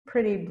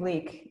pretty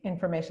bleak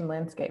information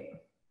landscape?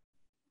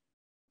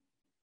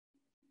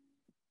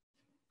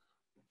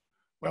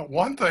 Well,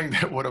 one thing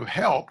that would have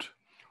helped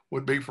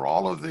would be for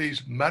all of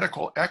these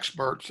medical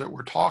experts that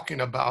were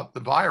talking about the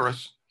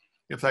virus,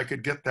 if they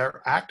could get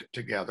their act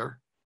together.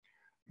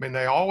 I mean,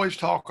 they always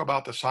talk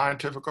about the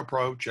scientific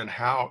approach and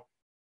how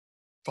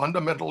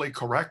fundamentally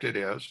correct it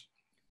is,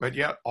 But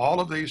yet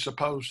all of these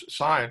supposed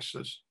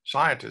scientists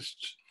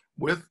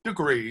with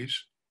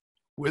degrees,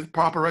 with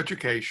proper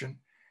education,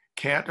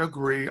 can't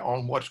agree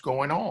on what's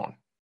going on.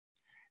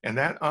 And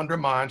that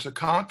undermines the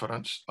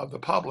confidence of the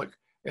public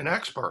in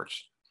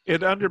experts.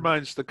 It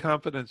undermines the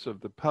confidence of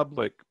the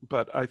public,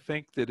 but I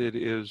think that it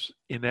is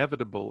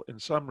inevitable in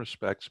some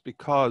respects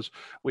because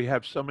we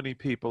have so many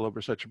people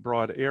over such a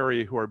broad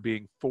area who are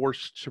being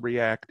forced to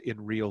react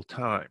in real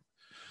time.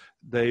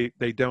 They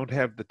don't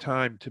have the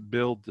time to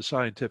build the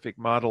scientific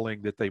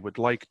modeling that they would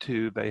like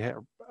to.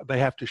 They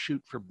have to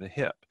shoot from the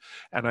hip.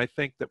 And I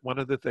think that one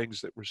of the things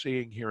that we're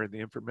seeing here in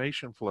the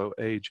information flow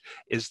age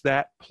is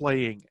that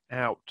playing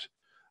out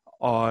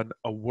on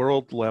a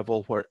world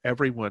level where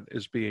everyone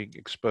is being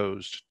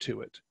exposed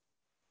to it,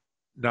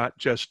 not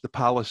just the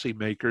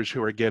policymakers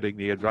who are getting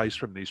the advice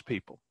from these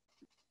people.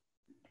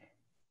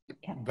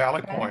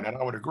 Valid point, and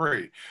I would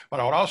agree. But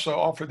I would also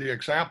offer the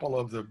example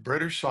of the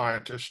British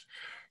scientist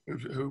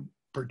who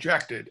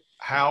projected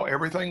how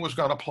everything was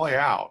going to play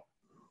out.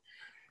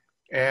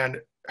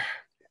 And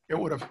it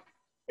would have,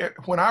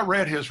 when I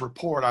read his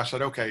report, I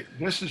said, okay,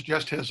 this is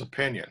just his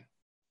opinion.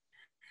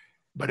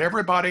 But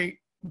everybody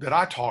that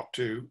I talked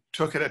to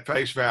took it at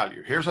face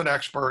value. Here's an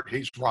expert,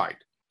 he's right.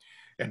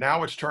 And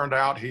now it's turned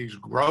out he's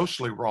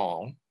grossly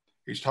wrong.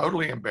 He's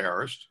totally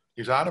embarrassed.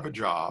 He's out of a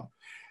job.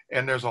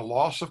 And there's a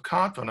loss of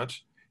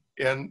confidence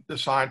in the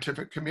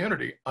scientific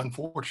community,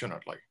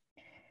 unfortunately.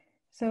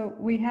 So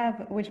we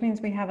have, which means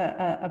we have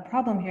a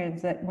problem here,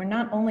 is that we're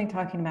not only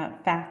talking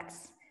about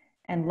facts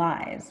and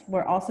lies,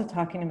 we're also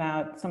talking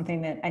about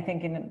something that I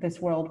think in this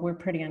world we're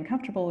pretty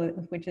uncomfortable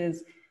with, which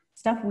is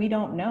stuff we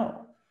don't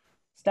know.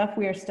 Stuff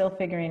we are still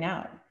figuring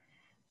out.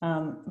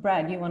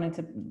 Brad, you wanted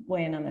to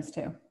weigh in on this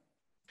too.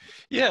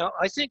 Yeah,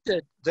 I think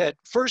that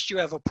first you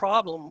have a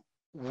problem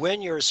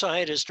when you're a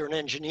scientist or an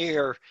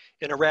engineer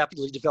in a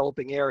rapidly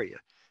developing area.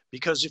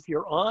 Because if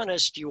you're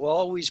honest, you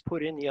always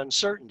put in the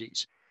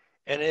uncertainties.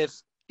 And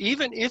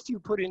even if you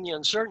put in the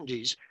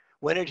uncertainties,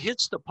 when it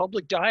hits the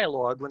public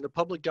dialogue, when the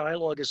public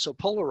dialogue is so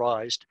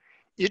polarized,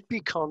 it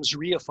becomes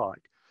reified.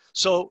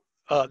 So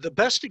the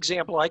best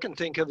example I can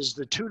think of is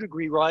the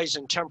 2-degree rise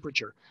in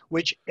temperature,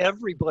 which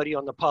everybody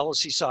on the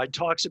policy side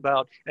talks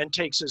about and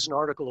takes as an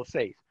article of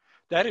faith.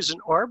 That is an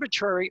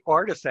arbitrary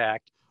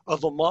artifact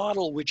of a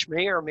model which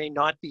may or may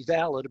not be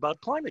valid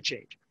about climate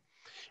change.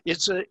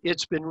 It's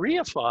been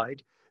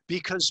reified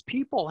because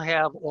people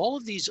have all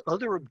of these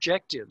other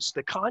objectives,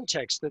 the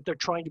context that they're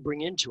trying to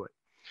bring into it.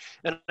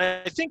 And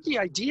I think the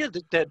idea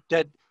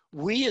that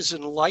we as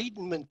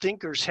Enlightenment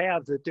thinkers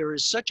have, that there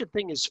is such a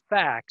thing as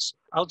facts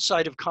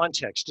outside of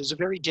context, is a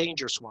very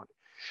dangerous one.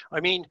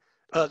 I mean,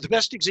 the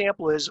best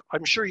example is,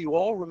 I'm sure you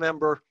all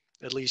remember,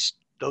 at least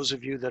those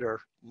of you that are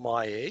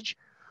my age,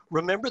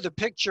 remember the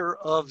picture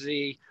of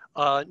the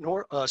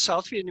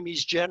South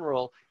Vietnamese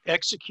general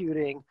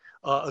executing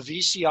a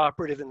VC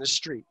operative in the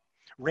street.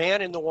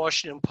 Ran in the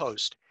Washington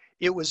Post.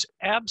 It was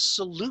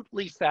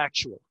absolutely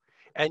factual.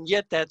 And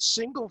yet that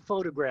single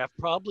photograph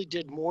probably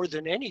did more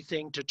than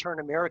anything to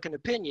turn American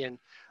opinion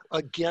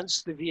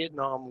against the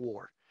Vietnam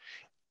War.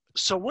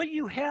 So what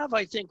you have,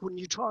 I think, when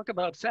you talk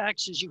about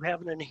facts is you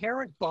have an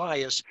inherent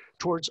bias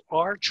towards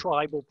our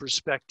tribal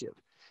perspective.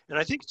 And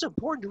I think it's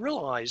important to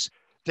realize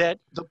that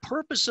the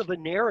purpose of a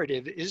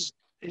narrative is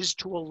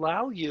to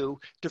allow you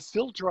to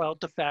filter out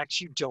the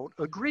facts you don't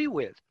agree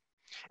with.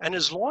 And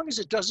as long as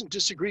it doesn't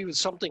disagree with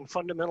something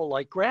fundamental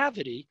like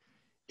gravity,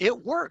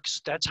 it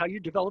works. That's how you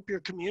develop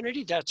your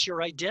community. That's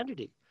your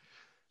identity.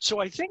 So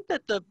I think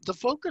that the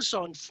focus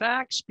on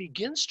facts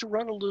begins to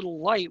run a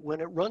little light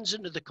when it runs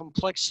into the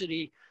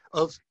complexity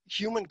of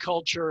human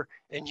culture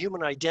and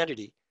human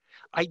identity.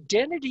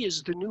 Identity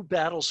is the new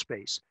battle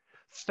space.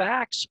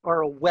 Facts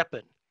are a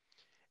weapon.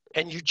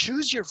 And you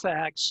choose your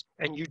facts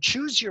and you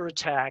choose your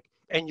attack,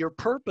 and your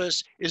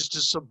purpose is to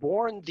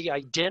suborn the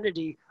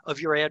identity of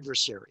your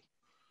adversary.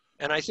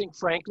 And I think,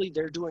 frankly,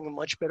 they're doing a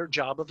much better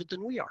job of it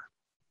than we are.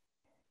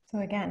 So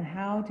again,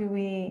 how do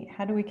we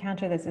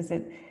counter this?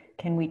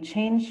 Can we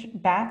change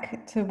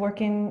back to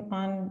working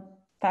on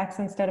facts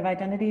instead of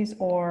identities,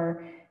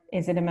 or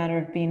is it a matter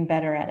of being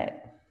better at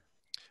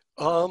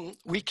it?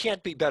 We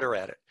can't be better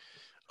at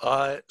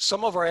it.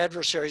 Some of our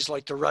adversaries,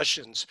 like the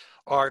Russians,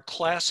 are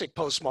classic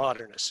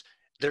postmodernists.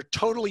 They're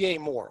totally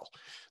amoral.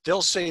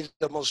 They'll say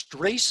the most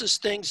racist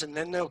things, and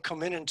then they'll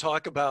come in and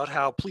talk about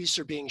how police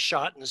are being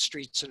shot in the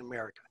streets in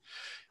America.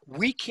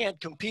 We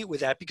can't compete with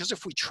that, because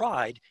if we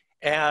tried,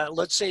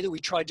 let's say that we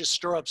tried to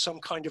stir up some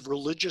kind of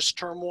religious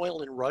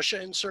turmoil in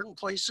Russia in certain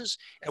places,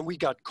 and we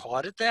got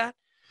caught at that,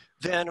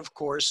 then of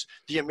course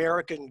the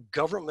American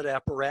government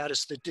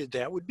apparatus that did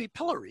that would be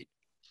pilloried.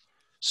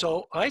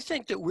 So I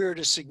think that we're at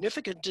a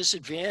significant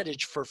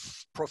disadvantage for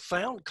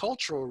profound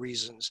cultural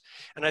reasons.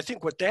 And I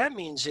think what that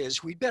means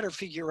is we better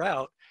figure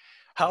out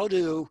how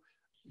to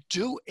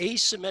do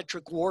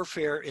asymmetric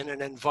warfare in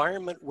an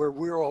environment where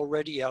we're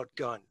already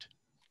outgunned.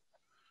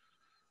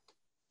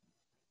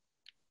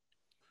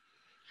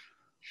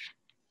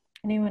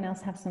 Anyone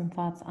else have some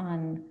thoughts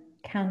on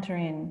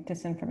countering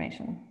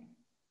disinformation?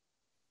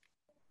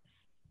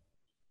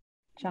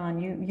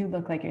 John, you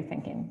look like you're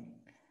thinking.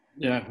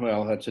 Yeah,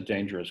 well, that's a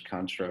dangerous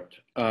construct.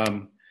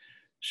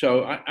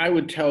 So I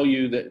would tell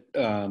you that,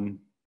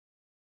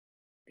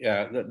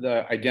 yeah,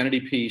 the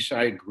identity piece,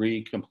 I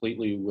agree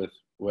completely with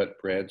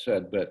what Brad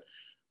said, but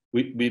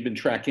we've been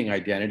tracking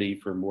identity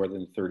for more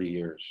than 30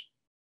 years.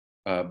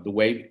 The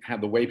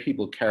way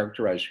people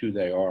characterize who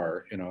they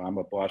are, you know, I'm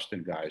a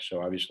Boston guy,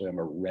 so obviously I'm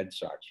a Red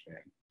Sox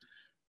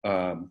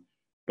fan.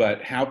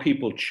 But how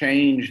people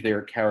change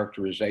their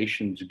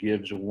characterizations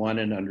gives one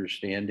an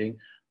understanding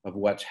of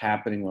what's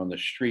happening on the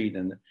street.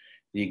 And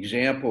the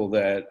example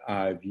that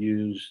I've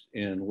used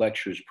in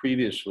lectures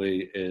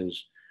previously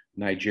is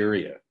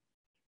Nigeria.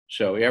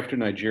 So after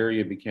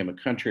Nigeria became a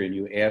country and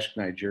you asked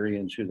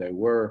Nigerians who they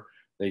were,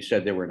 they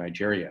said they were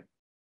Nigerian.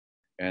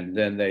 And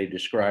then they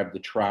described the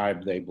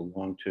tribe they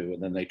belonged to,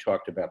 and then they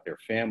talked about their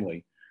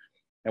family.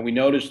 And we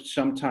noticed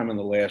sometime in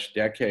the last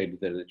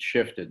decade that it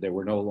shifted. They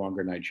were no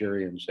longer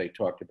Nigerians. They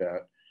talked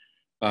about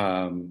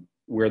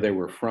where they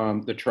were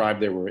from, the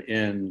tribe they were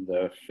in,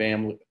 the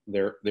family,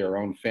 their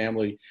own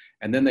family,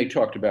 and then they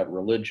talked about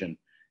religion.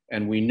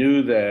 And we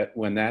knew that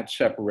when that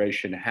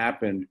separation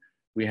happened,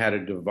 we had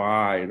a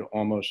divide,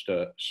 almost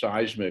a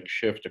seismic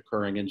shift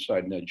occurring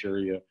inside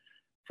Nigeria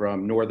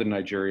from northern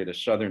Nigeria to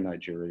southern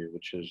Nigeria,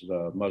 which is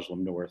the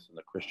Muslim north and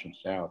the Christian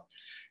south.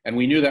 And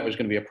we knew that was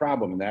going to be a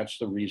problem, and that's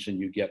the reason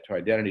you get to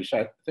identity. So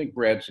I think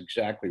Brad's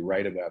exactly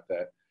right about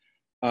that.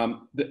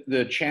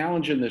 The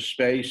challenge in this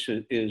space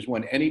is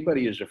when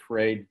anybody is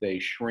afraid, they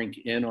shrink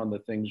in on the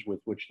things with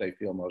which they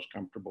feel most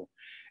comfortable.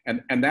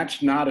 And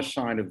that's not a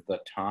sign of the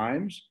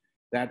times,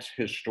 that's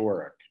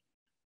historic.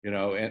 You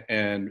know,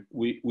 and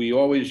we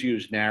always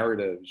use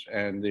narratives,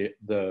 and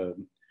the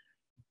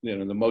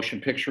motion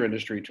picture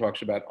industry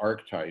talks about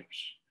archetypes.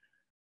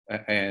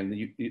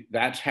 And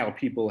that's how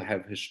people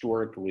have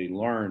historically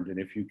learned. And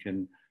if you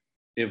can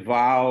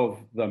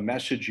evolve the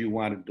message you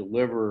want to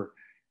deliver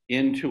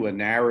into a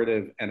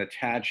narrative and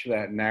attach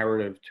that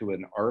narrative to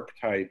an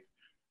archetype,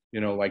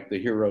 you know, like the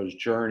hero's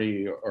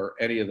journey or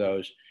any of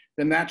those,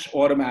 then that's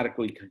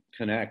automatically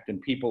connect,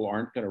 and people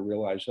aren't going to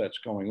realize that's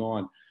going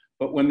on.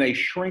 But when they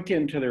shrink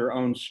into their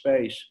own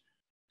space,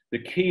 the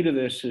key to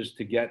this is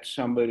to get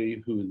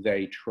somebody who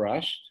they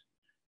trust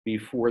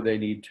before they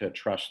need to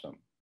trust them.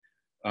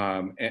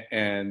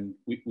 And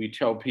we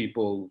tell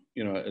people,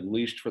 you know, at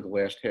least for the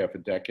last half a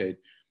decade,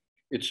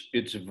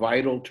 it's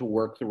vital to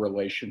work the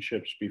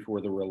relationships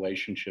before the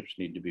relationships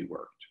need to be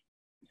worked.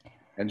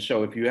 And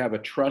so if you have a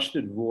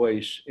trusted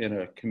voice in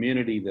a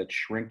community that's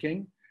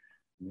shrinking,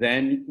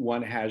 then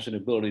one has an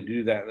ability to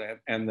do that.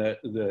 And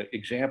the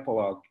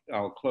example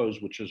I'll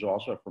close, which is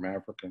also from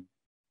Africa,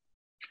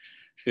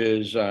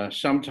 is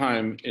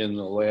sometime in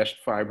the last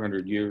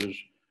 500 years,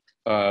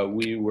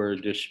 we were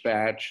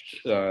dispatched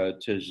to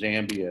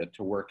Zambia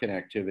to work in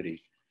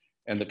activity.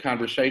 And the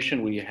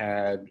conversation we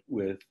had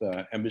with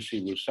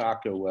Embassy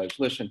Lusaka was,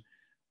 listen,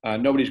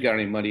 nobody's got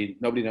any money,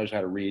 nobody knows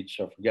how to read,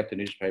 so forget the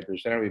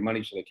newspapers. They don't have any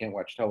money, so they can't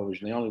watch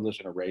television, they only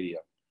listen to radio.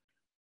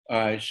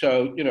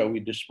 So, you know, we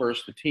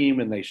dispersed the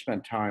team and they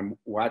spent time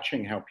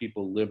watching how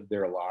people lived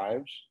their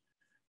lives.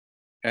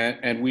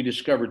 And we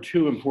discovered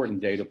two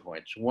important data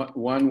points.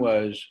 One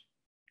was,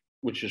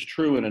 which is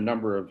true in a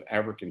number of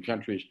African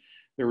countries,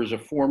 there was a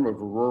form of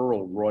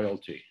rural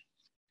royalty.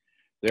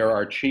 There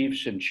are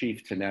chiefs and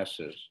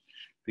chieftainesses,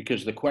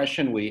 because the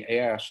question we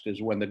asked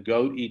is, when the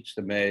goat eats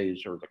the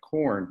maize or the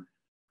corn,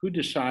 who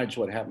decides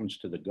what happens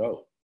to the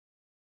goat?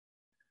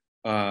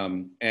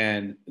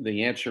 And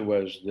the answer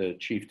was the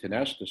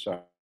chieftainess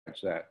decides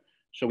that.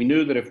 So we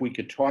knew that if we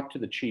could talk to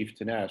the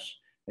chieftainess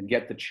and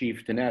get the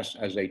chieftainess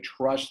as a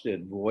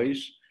trusted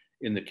voice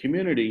in the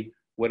community,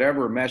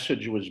 whatever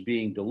message was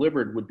being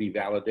delivered would be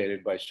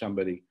validated by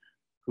somebody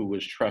who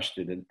was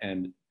trusted.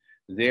 And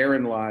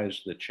therein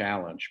lies the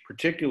challenge,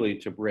 particularly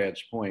to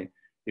Brad's point.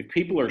 If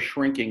people are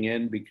shrinking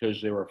in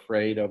because they're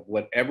afraid of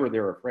whatever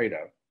they're afraid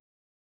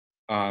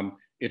of,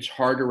 it's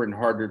harder and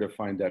harder to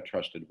find that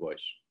trusted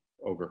voice.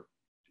 Over.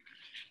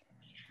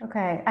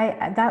 Okay,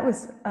 that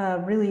was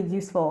really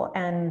useful.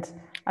 And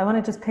I want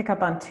to just pick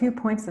up on 2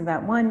 points of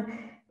that.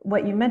 One,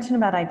 what you mentioned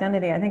about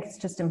identity, I think it's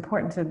just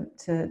important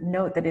to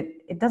note that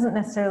it doesn't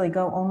necessarily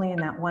go only in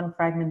that one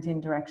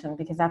fragmenting direction,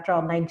 because after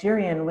all,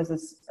 Nigerian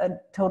was a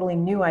totally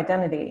new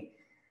identity,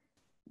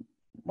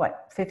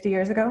 what, 50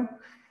 years ago?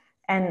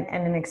 And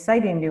an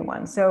exciting new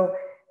one. So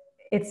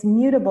it's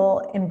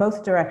mutable in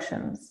both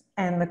directions.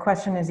 And the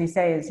question, as you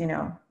say, is, you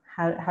know,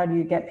 how do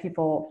you get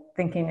people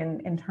thinking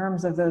in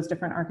terms of those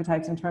different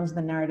archetypes, in terms of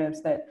the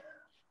narratives that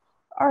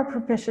are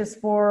propitious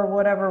for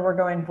whatever we're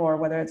going for,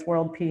 whether it's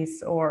world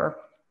peace or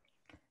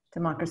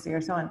democracy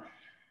or so on.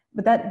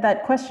 But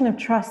that question of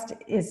trust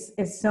is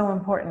so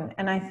important.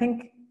 And I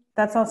think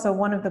that's also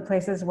one of the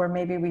places where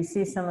maybe we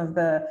see some of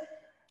the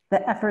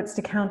efforts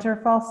to counter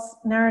false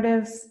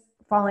narratives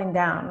falling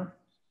down,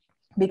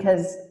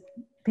 because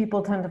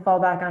people tend to fall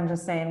back on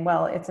just saying,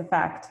 well, it's a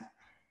fact,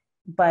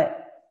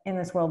 but in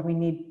this world we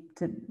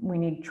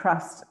need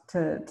trust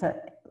to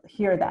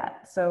hear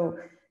that. So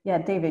Yeah,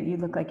 David, you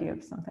look like you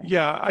have something.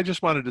 Yeah, I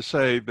just wanted to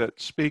say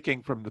that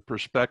speaking from the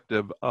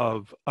perspective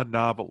of a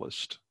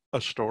novelist,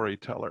 a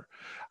storyteller,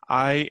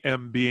 I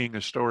am being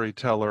a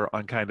storyteller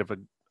on kind of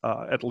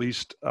at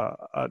least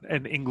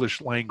an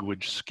English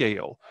language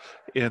scale,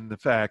 in the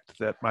fact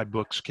that my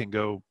books can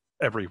go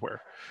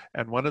everywhere.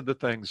 And one of the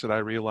things that I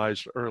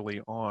realized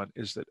early on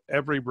is that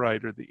every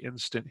writer, the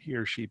instant he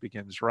or she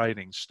begins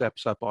writing,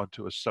 steps up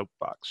onto a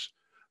soapbox,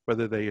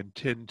 whether they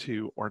intend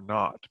to or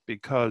not,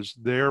 because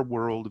their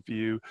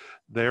worldview,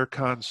 their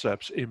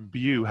concepts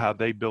imbue how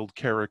they build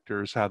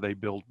characters, how they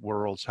build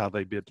worlds, how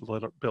they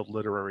build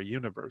literary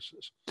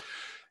universes.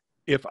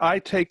 If I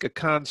take a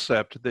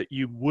concept that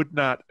you would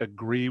not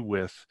agree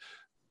with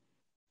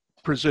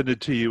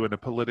presented to you in a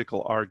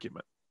political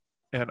argument,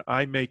 and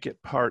I make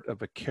it part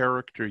of a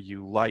character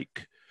you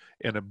like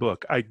in a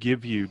book, I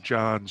give you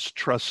John's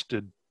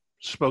trusted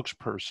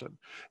spokesperson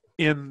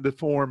in the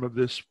form of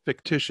this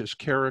fictitious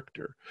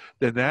character,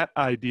 then that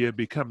idea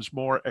becomes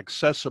more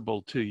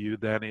accessible to you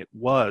than it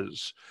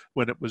was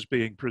when it was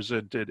being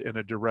presented in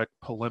a direct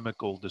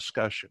polemical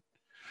discussion.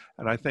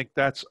 And I think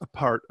that's a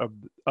part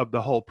of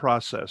the whole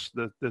process.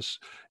 That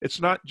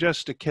it's not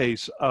just a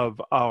case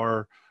of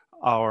our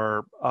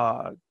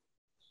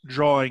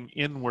drawing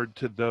inward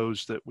to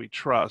those that we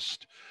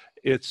trust.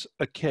 It's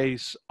a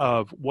case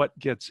of what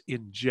gets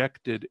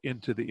injected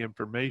into the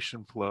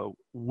information flow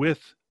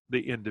with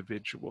the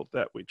individual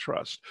that we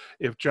trust.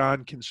 If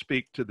John can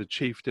speak to the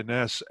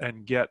chieftainess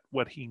and get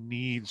what he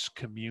needs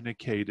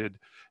communicated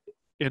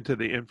into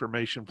the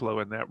information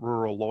flow in that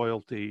rural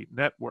loyalty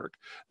network,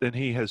 then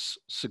he has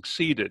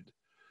succeeded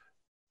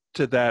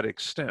to that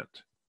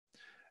extent.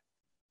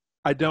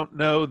 I don't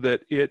know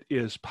that it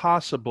is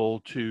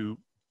possible to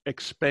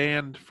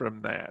expand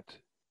from that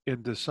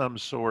into some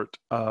sort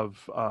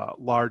of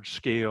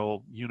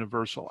large-scale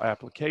universal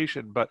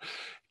application, but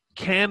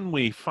can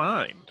we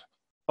find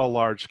a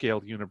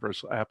large-scale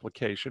universal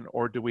application,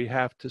 or do we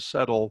have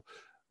to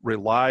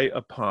rely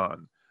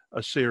upon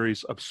a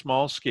series of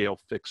small-scale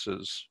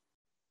fixes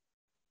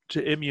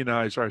to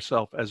immunize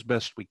ourselves as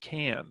best we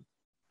can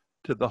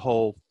to the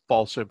whole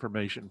false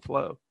information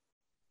flow?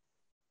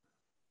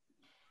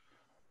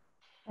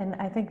 And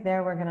I think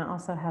there we're going to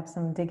also have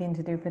some digging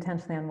to do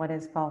potentially on what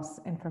is false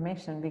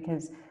information,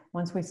 because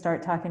once we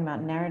start talking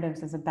about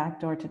narratives as a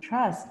backdoor to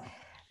trust,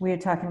 we are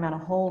talking about a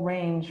whole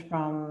range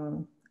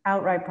from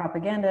outright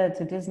propaganda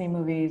to Disney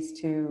movies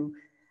to,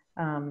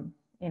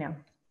 you know,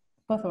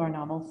 both of our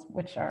novels,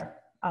 which are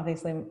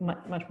obviously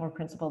much more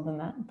principled than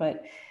that,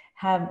 but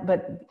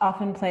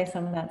often play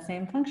some of that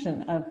same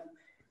function of,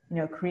 you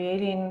know,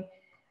 creating.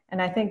 And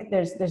I think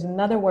there's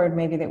another word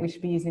maybe that we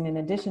should be using in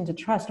addition to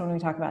trust when we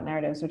talk about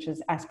narratives, which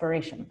is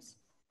aspirations.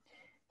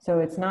 So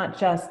it's not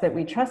just that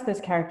we trust this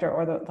character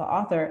or the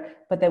author,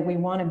 but that we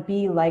want to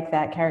be like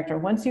that character.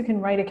 Once you can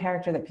write a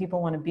character that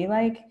people want to be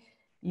like,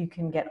 you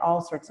can get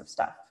all sorts of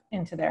stuff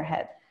into their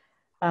head.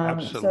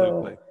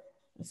 Absolutely.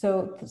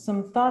 So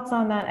some thoughts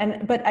on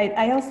that. But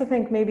I also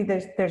think maybe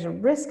there's a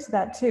risk to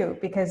that too,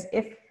 because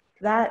if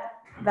that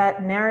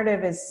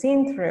narrative is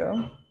seen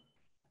through,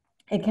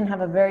 it can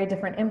have a very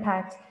different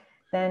impact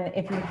than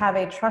if you have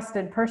a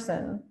trusted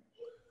person.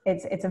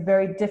 It's a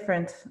very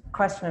different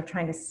question of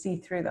trying to see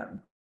through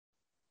them.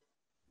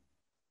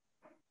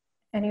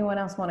 Anyone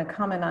else want to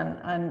comment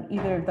on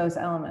either of those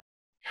elements?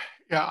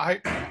 Yeah,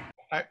 I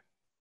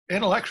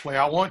intellectually,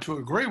 I want to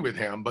agree with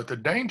him, but the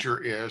danger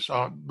is,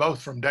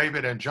 both from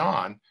David and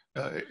John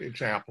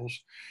examples,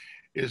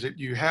 is that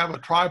you have a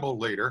tribal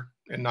leader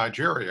in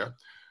Nigeria.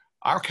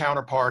 Our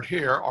counterpart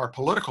here are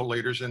political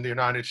leaders in the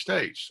United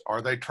States.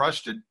 Are they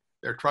trusted?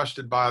 They're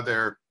trusted by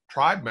their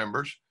tribe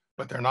members,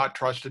 but they're not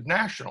trusted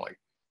nationally.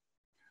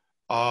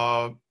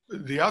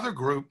 The other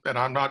group, and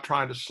I'm not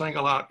trying to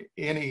single out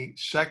any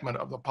segment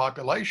of the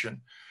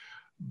population,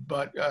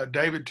 but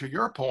David, to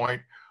your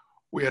point,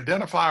 we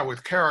identify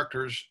with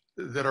characters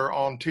that are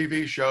on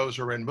TV shows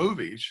or in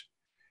movies,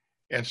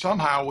 and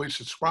somehow we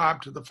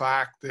subscribe to the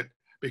fact that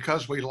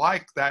because we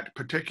like that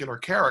particular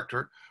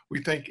character,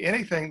 we think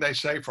anything they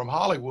say from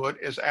Hollywood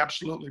is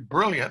absolutely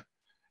brilliant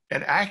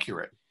and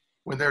accurate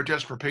when they're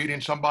just repeating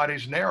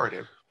somebody's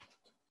narrative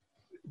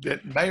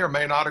that may or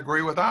may not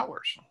agree with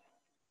ours.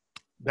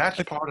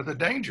 That's part of the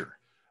danger.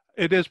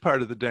 It is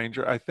part of the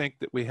danger. I think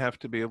that we have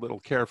to be a little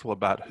careful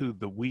about who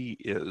the we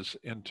is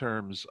in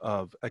terms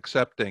of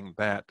accepting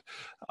that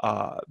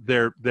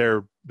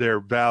their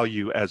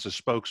value as a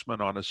spokesman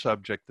on a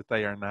subject that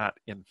they are not,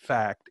 in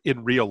fact,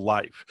 in real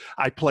life.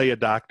 I play a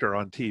doctor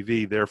on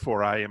TV,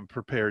 therefore I am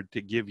prepared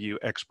to give you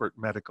expert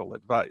medical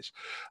advice.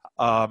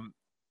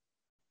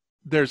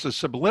 There's a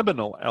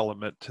subliminal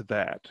element to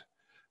that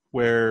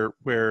where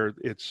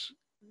it's,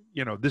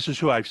 you know, this is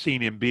who I've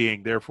seen him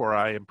being, therefore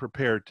I am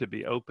prepared to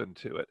be open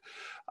to it.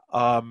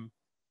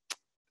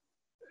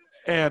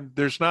 And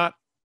there's not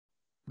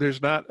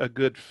a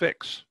good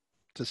fix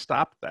to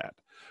stop that.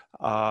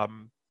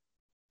 And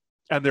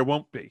there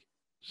won't be.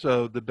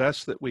 So the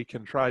best that we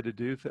can try to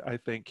do, I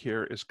think,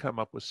 here is come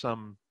up with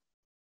some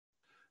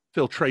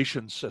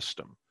filtration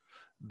system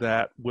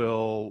that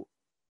will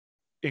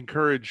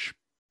encourage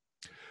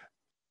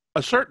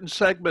a certain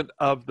segment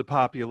of the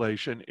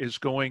population is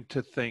going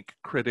to think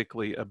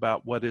critically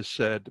about what is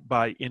said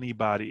by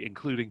anybody,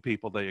 including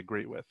people they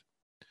agree with.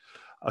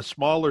 A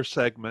smaller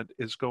segment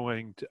is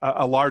going to,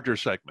 a larger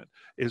segment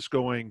is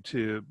going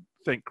to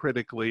think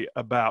critically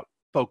about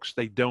folks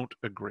they don't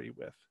agree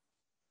with.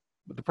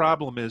 But the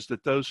problem is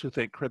that those who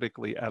think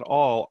critically at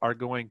all are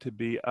going to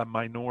be a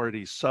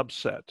minority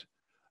subset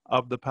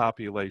of the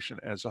population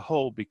as a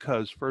whole,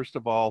 because first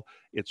of all,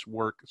 it's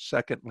work.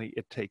 Secondly,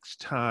 it takes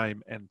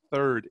time. And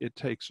third, it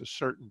takes a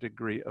certain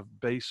degree of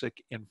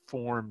basic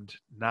informed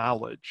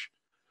knowledge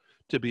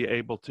to be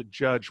able to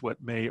judge what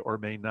may or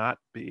may not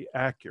be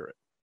accurate.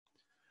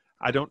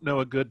 I don't know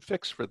a good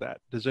fix for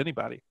that. Does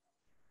anybody?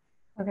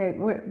 Okay,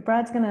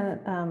 Brad's gonna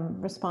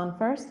respond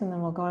first and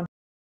then we'll go on.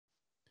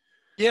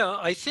 Yeah,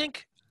 I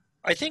think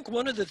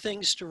one of the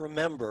things to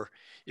remember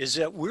is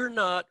that we're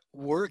not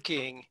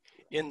working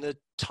in the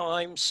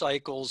time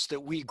cycles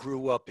that we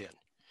grew up in.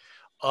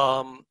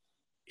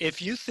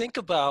 If you think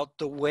about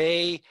the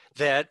way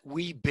that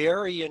we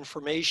bury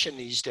information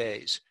these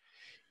days,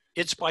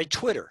 it's by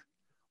Twitter.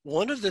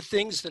 One of the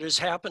things that has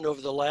happened over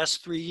the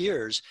last 3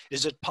 years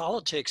is that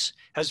politics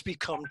has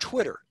become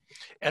Twitter.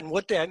 And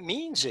what that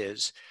means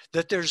is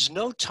that there's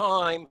no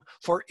time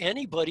for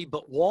anybody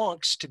but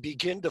wonks to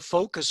begin to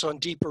focus on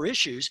deeper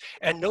issues,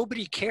 and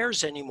nobody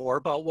cares anymore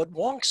about what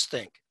wonks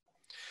think.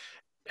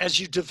 As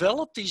you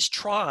develop these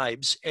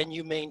tribes and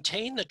you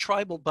maintain the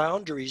tribal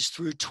boundaries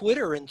through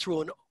Twitter and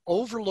through an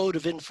overload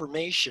of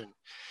information,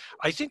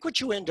 I think what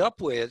you end up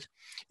with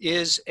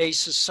is a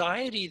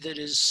society that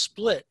is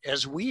split,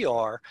 as we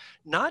are,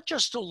 not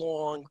just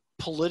along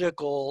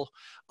political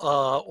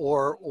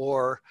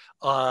or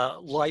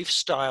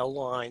lifestyle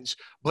lines,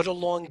 but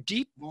along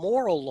deep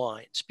moral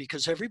lines,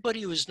 because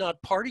everybody who is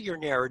not part of your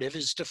narrative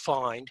is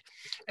defined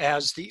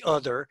as the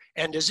other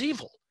and as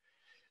evil.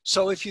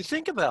 So if you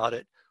think about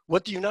it,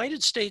 what the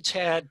United States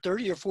had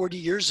 30 or 40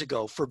 years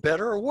ago, for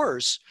better or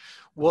worse,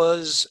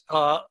 was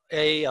a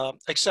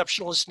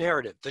exceptionalist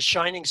narrative, the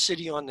shining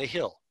city on the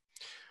hill.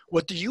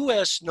 What the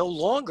US no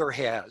longer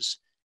has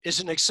is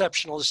an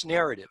exceptionalist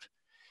narrative.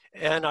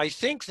 And I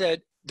think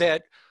that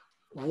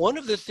one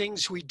of the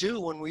things we do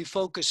when we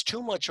focus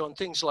too much on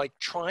things like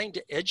trying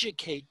to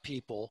educate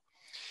people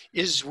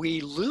is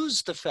we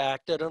lose the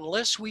fact that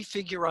unless we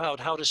figure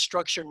out how to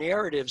structure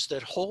narratives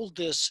that hold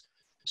this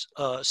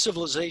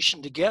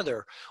civilization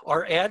together,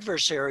 our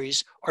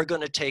adversaries are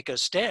going to take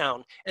us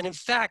down. And in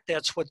fact,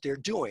 that's what they're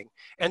doing.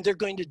 And they're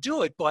going to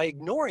do it by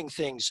ignoring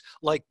things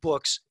like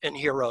books and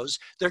heroes.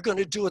 They're going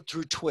to do it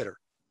through Twitter.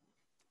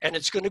 And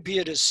it's going to be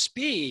at a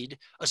speed,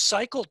 a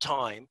cycle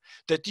time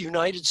that the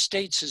United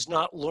States has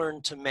not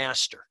learned to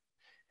master.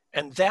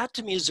 And that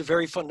to me is a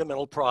very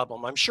fundamental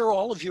problem. I'm sure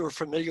all of you are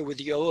familiar with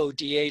the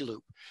OODA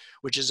loop,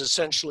 which is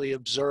essentially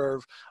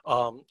observe,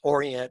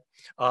 orient,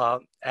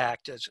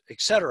 act, et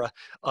cetera,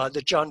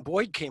 that John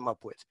Boyd came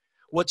up with.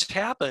 What's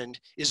happened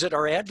is that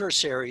our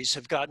adversaries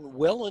have gotten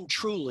well and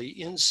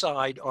truly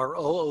inside our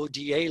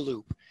OODA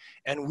loop,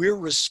 and we're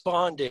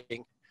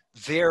responding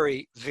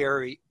very,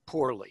 very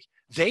poorly.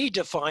 They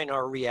define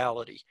our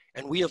reality,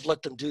 and we have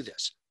let them do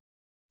this.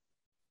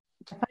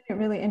 I find it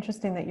really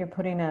interesting that you're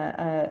putting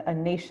a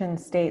nation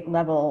state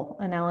level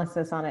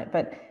analysis on it,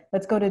 but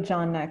let's go to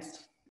John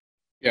next.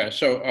 Yeah,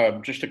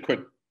 so just a quick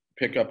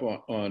pickup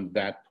on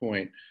that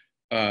point.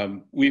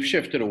 We've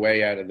shifted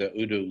away out of the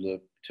OODA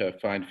loop to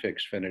find,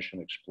 fix, finish,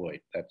 and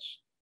exploit. That's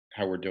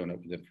how we're doing it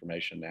with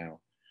information now.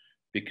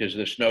 Because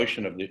this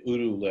notion of the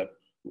OODA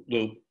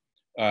loop,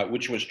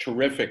 which was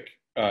terrific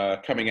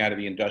coming out of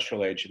the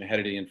industrial age and ahead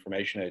of the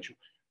information age,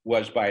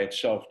 was by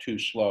itself too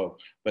slow.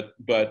 But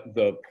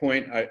the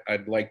point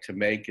I'd like to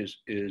make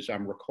is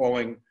I'm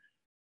recalling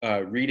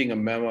reading a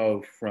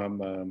memo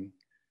from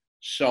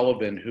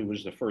Sullivan, who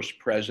was the first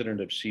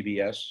president of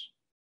CBS,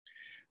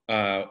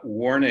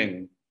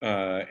 warning,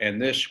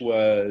 and this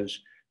was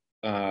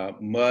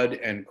Mudd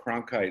and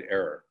Cronkite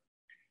era,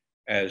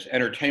 as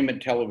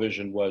entertainment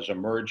television was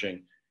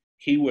emerging.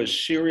 He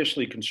was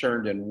seriously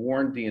concerned and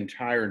warned the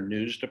entire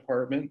news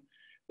department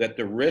that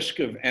the risk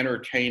of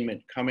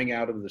entertainment coming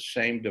out of the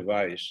same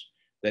device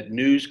that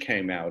news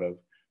came out of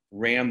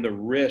ran the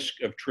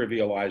risk of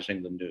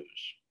trivializing the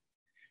news.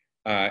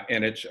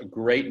 And it's a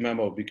great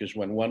memo because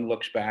when one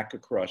looks back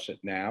across it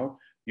now,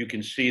 you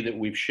can see that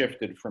we've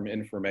shifted from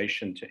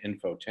information to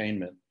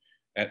infotainment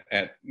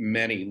at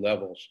many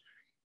levels.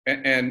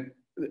 And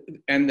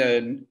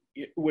then,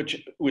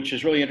 which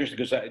is really interesting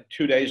because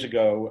 2 days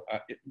ago,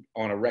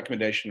 on a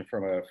recommendation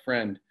from a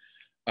friend,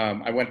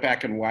 I went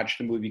back and watched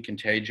the movie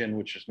Contagion,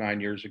 which is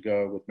 9 years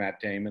ago with Matt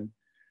Damon.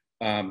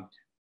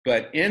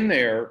 But in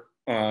there,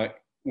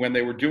 when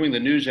they were doing the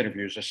news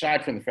interviews,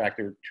 aside from the fact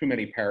there were too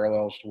many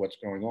parallels to what's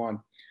going on,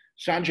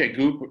 Sanjay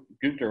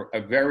Gupta,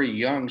 a very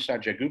young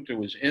Sanjay Gupta,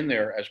 was in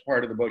there as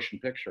part of the motion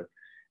picture.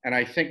 And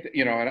I think that,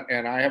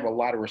 and I have a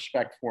lot of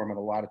respect for him and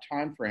a lot of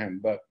time for him,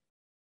 but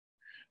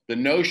the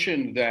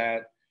notion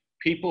that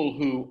people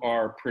who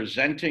are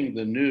presenting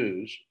the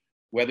news,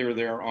 whether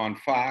they're on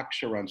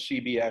Fox or on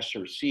CBS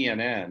or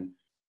CNN,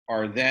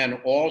 are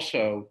then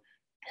also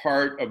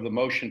part of the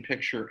motion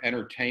picture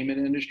entertainment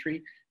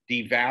industry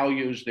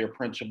devalues their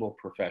principal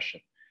profession.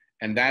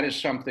 And that is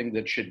something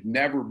that should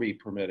never be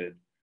permitted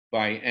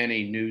by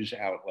any news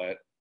outlet.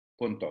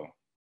 Punto.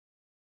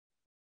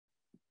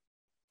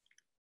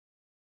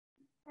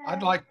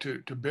 I'd like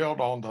to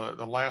build on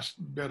the last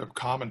bit of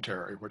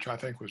commentary, which I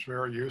think was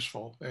very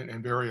useful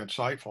and very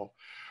insightful.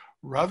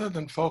 Rather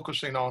than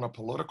focusing on a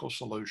political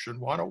solution,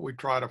 why don't we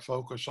try to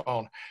focus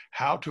on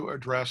how to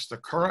address the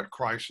current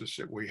crisis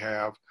that we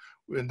have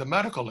in the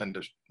medical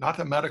industry, not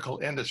the medical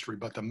industry,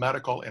 but the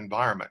medical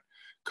environment,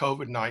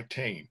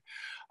 COVID-19.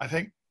 I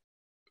think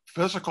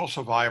physical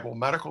survival,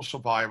 medical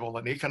survival,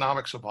 and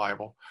economic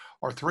survival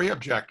are three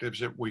objectives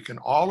that we can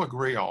all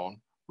agree on,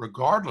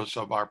 regardless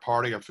of our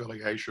party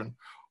affiliation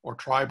or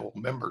tribal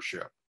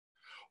membership.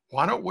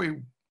 Why don't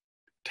we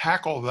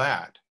tackle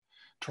that,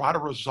 try to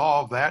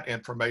resolve that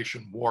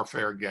information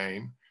warfare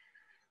game,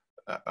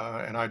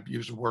 and I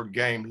use the word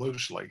game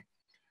loosely,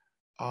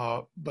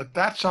 but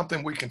that's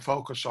something we can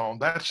focus on.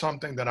 That's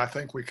something that I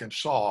think we can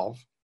solve,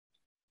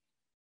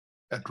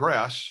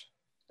 address,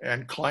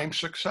 and claim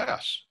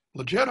success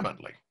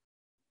legitimately.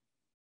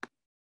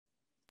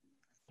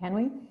 Can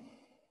we?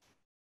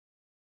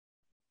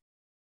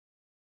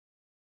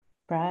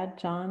 Brad,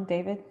 John,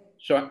 David?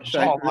 I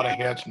saw a lot of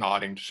heads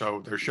nodding,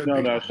 so there should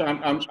be. No. So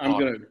I'm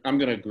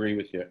gonna agree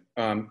with you.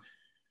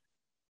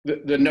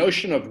 The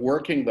notion of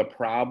working the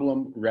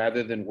problem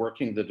rather than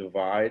working the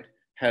divide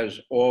has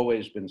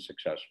always been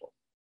successful,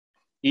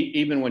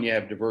 even when you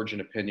have divergent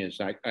opinions.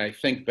 I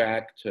think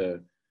back to,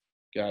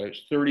 God,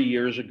 it's 30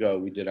 years ago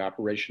we did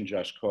Operation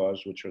Just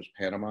Cause, which was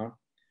Panama.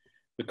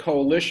 The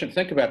coalition,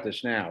 think about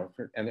this now,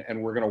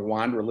 and we're going to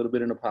wander a little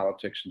bit into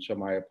politics, and so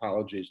my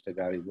apologies to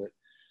Gadi.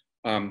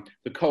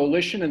 The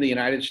coalition in the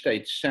United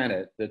States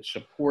Senate that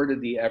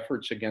supported the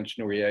efforts against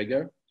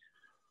Noriega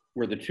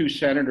were the two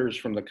senators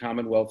from the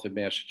Commonwealth of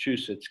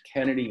Massachusetts,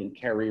 Kennedy and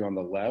Kerry on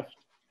the left,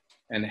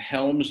 and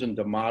Helms and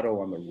D'Amato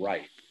on the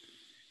right.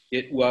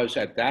 It was,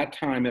 at that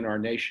time in our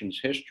nation's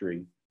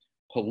history,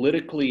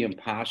 politically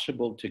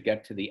impossible to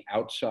get to the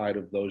outside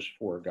of those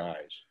four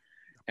guys.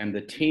 And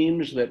the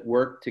teams that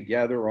worked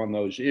together on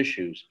those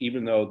issues,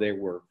 even though they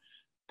were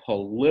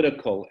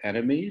political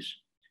enemies,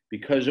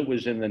 because it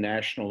was in the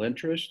national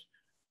interest,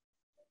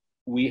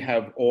 we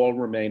have all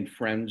remained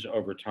friends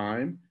over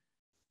time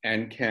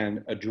and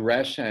can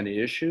address an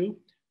issue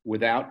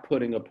without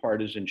putting a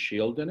partisan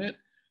shield in it,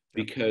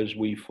 because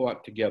we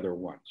fought together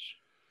once.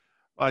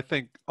 I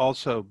think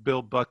also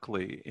Bill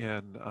Buckley,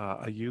 in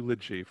a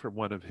eulogy for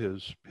one of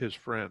his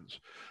friends,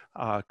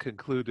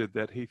 concluded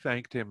that he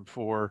thanked him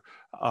for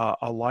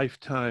a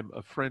lifetime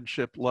of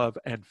friendship, love,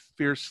 and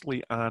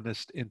fiercely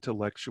honest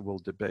intellectual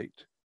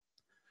debate.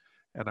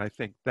 And I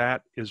think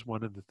that is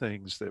one of the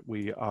things that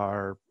we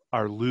are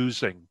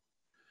losing.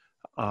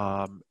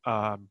 I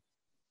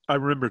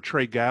remember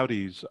Trey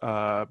Gowdy's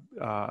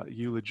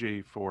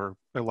eulogy for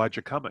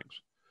Elijah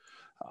Cummings.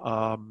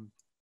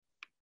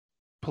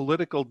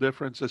 Political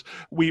differences.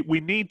 We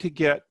need to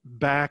get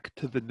back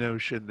to the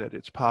notion that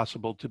it's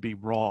possible to be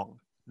wrong,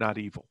 not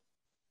evil.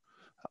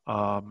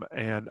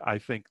 And I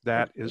think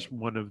that is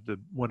one of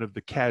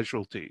the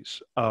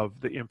casualties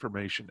of the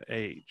information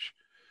age,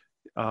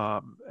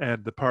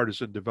 and the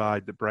partisan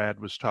divide that Brad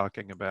was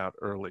talking about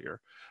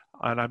earlier.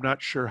 And I'm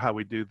not sure how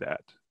we do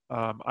that.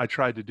 I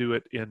tried to do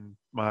it in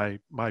my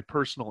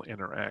personal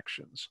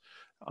interactions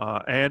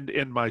and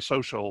in my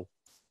social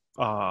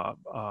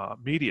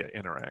media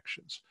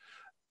interactions.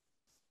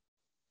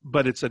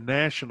 But it's a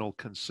national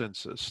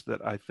consensus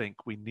that I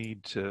think we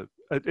need to,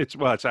 it's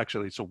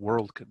a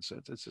world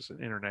consensus, it's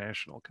an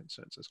international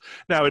consensus.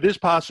 Now, it is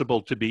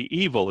possible to be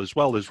evil as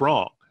well as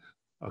wrong,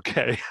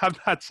 okay? I'm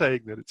not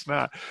saying that it's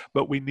not,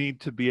 but we need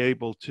to be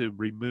able to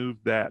remove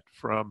that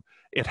from,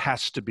 it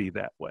has to be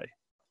that way.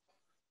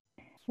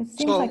 It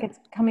seems like it's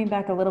coming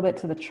back a little bit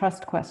to the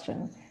trust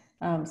question.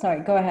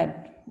 Sorry, go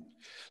ahead.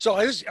 So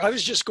I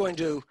was just going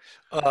to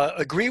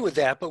agree with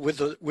that, but with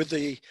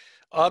the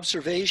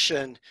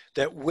observation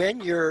that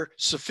when you're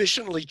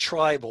sufficiently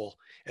tribal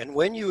and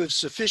when you have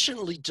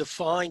sufficiently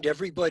defined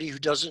everybody who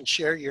doesn't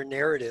share your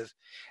narrative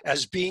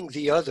as being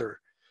the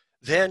other,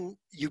 then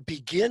you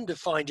begin to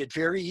find it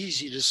very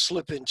easy to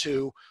slip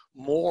into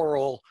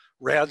moral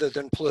rather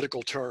than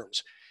political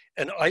terms.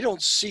 And I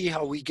don't see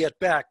how we get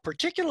back,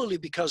 particularly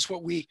because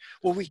what we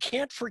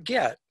can't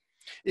forget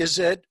is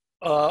that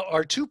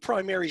our two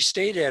primary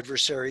state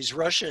adversaries,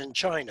 Russia and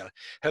China,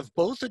 have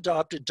both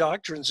adopted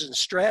doctrines and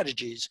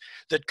strategies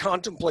that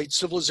contemplate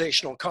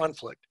civilizational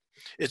conflict.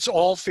 It's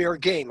all fair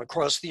game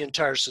across the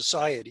entire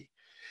society.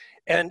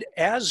 And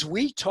as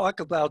we talk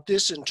about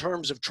this in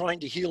terms of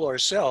trying to heal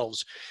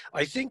ourselves,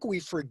 I think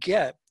we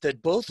forget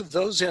that both of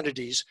those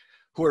entities,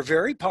 who are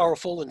very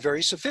powerful and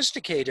very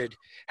sophisticated,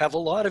 have a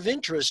lot of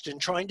interest in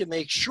trying to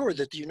make sure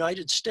that the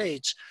United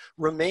States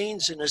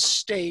remains in a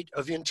state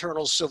of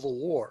internal civil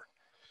war.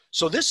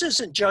 So this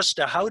isn't just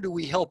a how do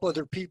we help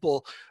other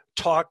people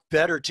talk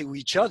better to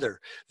each other.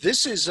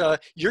 This is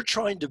you're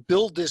trying to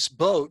build this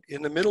boat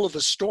in the middle of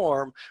a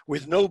storm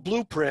with no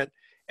blueprint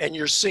and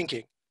you're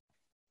sinking.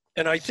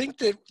 And I think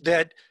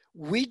that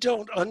we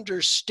don't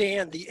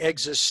understand the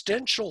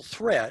existential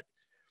threat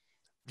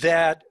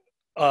that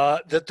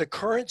that the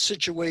current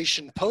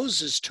situation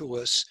poses to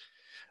us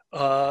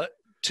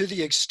to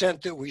the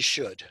extent that we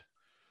should.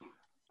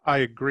 I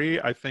agree.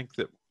 I think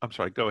that, I'm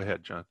sorry, go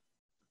ahead, John.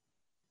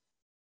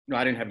 No,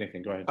 I didn't have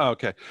anything. Go ahead.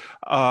 Okay.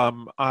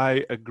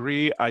 I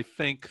agree. I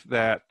think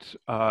that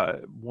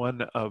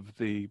one of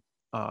the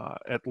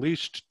at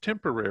least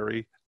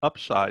temporary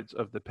upsides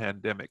of the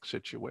pandemic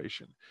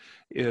situation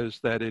is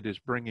that it is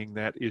bringing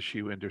that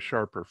issue into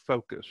sharper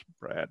focus,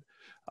 Brad,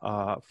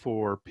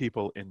 for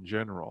people in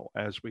general,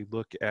 as we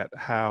look at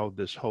how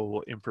this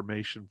whole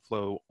information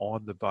flow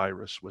on the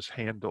virus was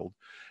handled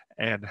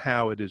and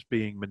how it is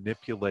being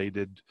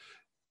manipulated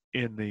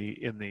in the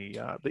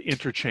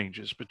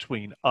interchanges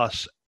between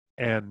us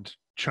and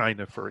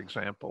China, for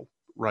example,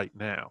 right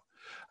now.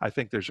 I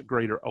think there's a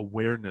greater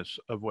awareness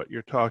of what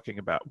you're talking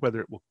about, whether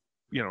it will,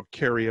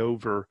 carry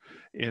over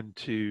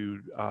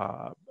into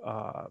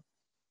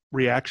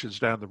reactions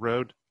down the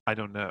road. I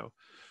don't know.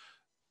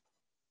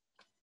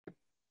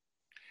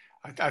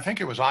 I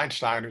think it was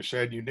Einstein who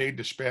said you need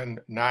to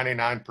spend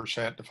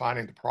 99%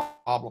 defining the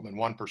problem and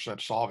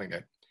 1% solving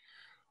it.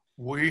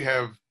 We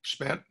have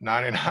spent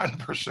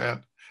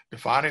 99%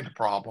 defining the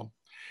problem.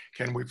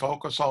 Can we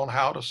focus on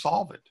how to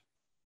solve it?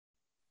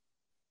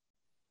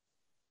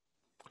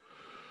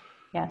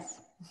 Yes,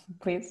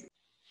 please.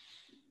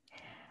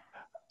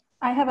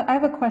 I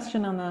have a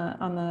question on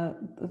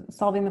the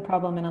solving the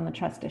problem and on the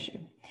trust issue.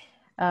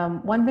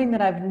 One thing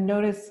that I've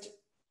noticed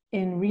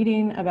in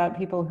reading about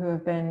people who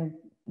have been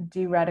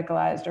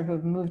de-radicalized or who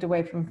have moved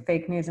away from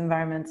fake news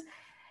environments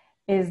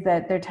is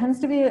that there tends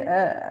to be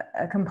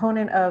a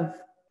component of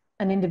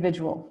an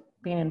individual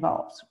being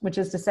involved, which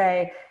is to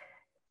say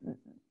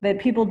that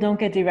people don't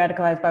get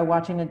de-radicalized by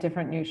watching a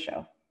different news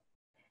show.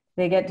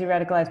 They get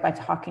de-radicalized by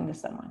talking to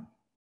someone,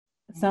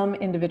 some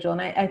individual.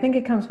 And I think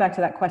it comes back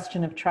to that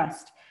question of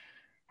trust.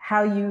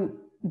 How you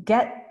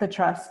get the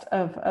trust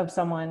of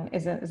someone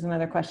is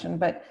another question.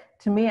 But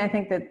to me, I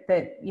think that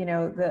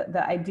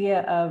the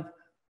idea of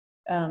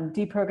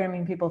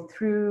deprogramming people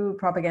through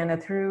propaganda,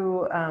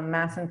 through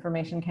mass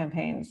information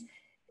campaigns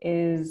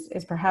is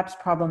perhaps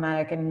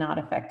problematic and not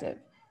effective.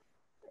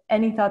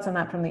 Any thoughts on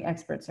that from the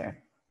experts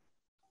here?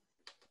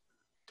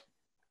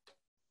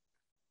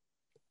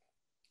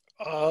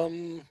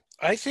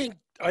 I think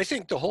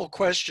the whole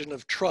question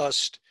of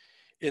trust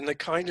in the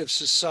kind of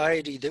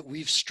society that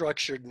we've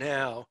structured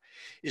now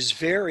is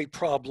very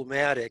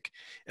problematic.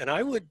 And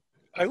I would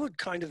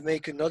kind of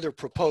make another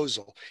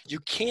proposal. You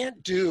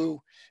can't do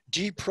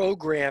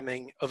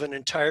deprogramming of an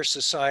entire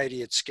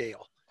society at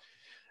scale.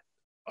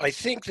 I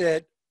think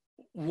that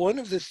one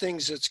of the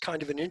things that's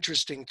kind of an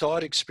interesting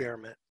thought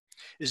experiment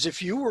is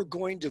if you were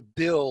going to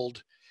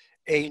build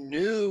a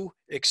new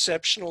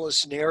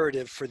exceptionalist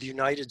narrative for the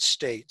United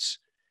States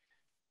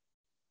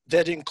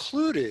that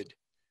included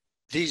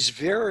these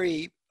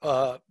very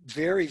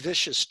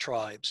vicious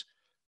tribes,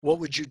 what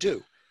would you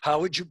do? How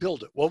would you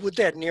build it? What would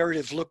that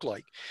narrative look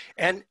like?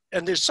 And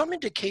there's some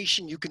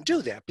indication you can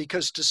do that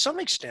because to some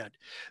extent,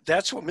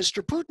 that's what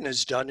Mr. Putin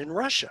has done in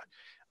Russia.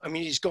 I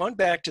mean, he's gone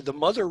back to the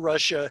Mother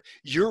Russia,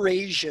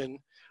 Eurasian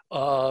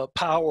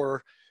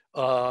power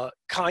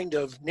kind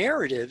of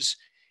narratives.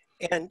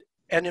 And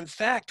in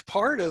fact,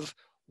 part of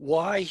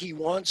why he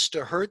wants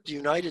to hurt the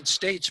United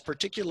States,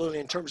 particularly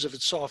in terms of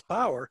its soft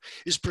power,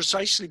 is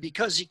precisely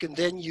because he can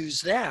then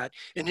use that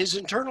in his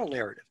internal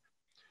narrative.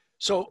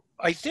 So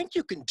I think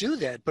you can do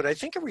that, but I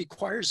think it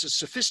requires a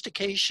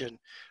sophistication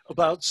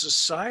about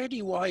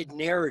society-wide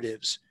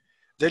narratives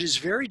that is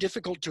very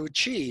difficult to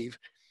achieve.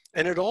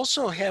 And it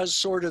also has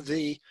sort of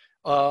the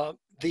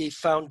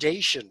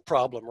foundation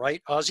problem,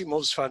 right?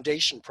 Asimov's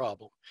foundation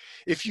problem.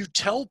 If you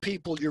tell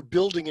people you're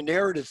building a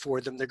narrative for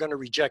them, they're going to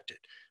reject it,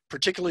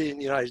 particularly in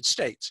the United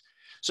States.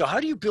 So how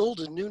do you build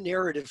a new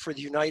narrative for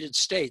the United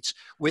States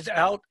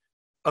without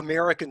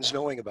Americans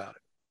knowing about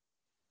it?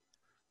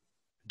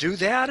 Do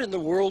that and the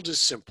world is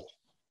simple.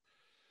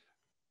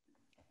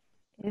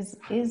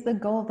 Is the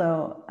goal,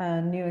 though,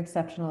 a new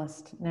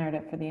exceptionalist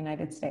narrative for the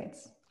United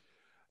States?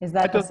 Is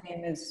that the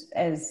same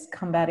as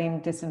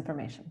combating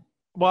disinformation?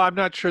 Well, I'm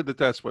not sure that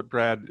that's what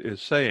Brad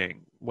is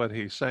saying. What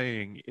he's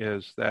saying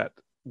is that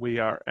we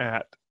are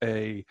at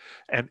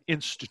an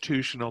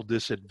institutional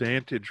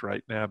disadvantage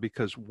right now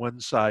because one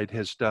side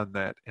has done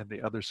that and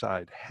the other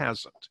side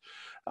hasn't.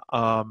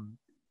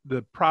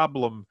 The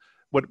problem,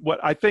 what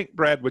I think,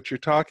 Brad, what you're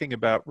talking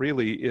about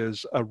really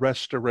is a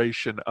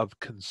restoration of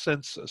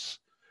consensus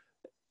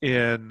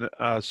in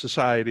a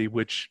society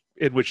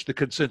in which the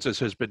consensus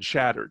has been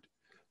shattered.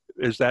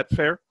 Is that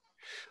fair?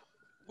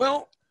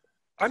 Well,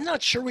 I'm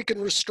not sure we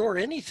can restore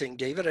anything,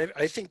 David.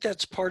 I think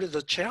that's part of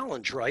the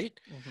challenge, right?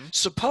 Mm-hmm.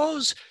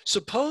 Suppose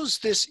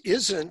this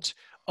isn't,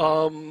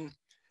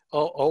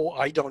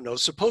 I don't know.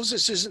 Suppose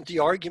this isn't the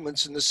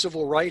arguments in the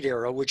civil rights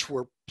era, which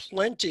were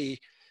plenty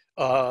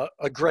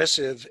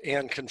aggressive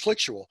and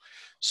conflictual.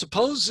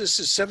 Suppose this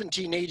is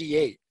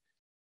 1788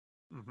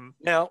 Mm-hmm.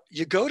 Now,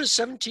 you go to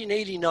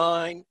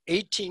 1789,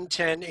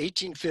 1810,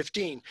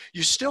 1815,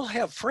 you still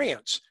have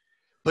France,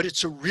 but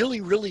it's a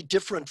really, really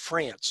different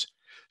France.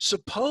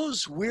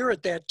 Suppose we're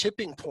at that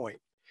tipping point.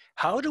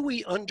 How do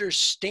we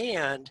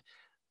understand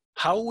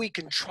how we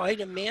can try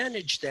to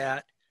manage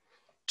that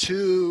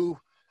to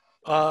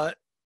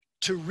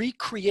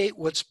recreate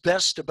what's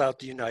best about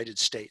the United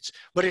States?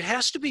 But it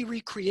has to be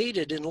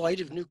recreated in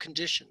light of new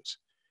conditions.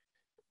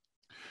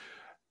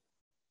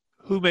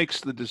 Who makes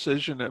the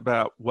decision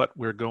about what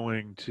we're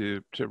going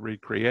to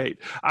recreate?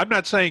 I'm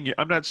not saying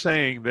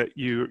that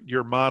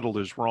your model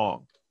is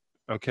wrong,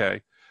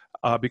 okay?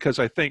 Because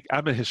I think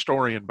I'm a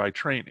historian by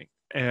training,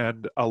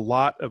 and a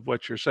lot of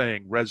what you're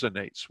saying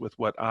resonates with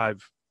what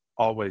I've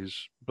always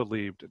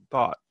believed and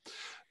thought.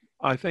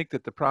 I think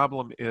that the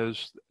problem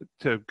is,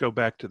 to go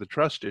back to the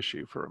trust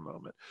issue for a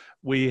moment,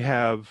 we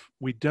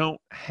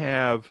don't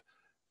have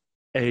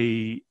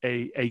a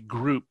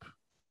group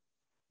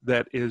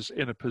that is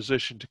in a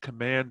position to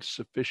command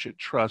sufficient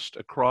trust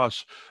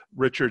across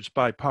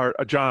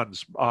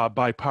John's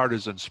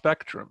bipartisan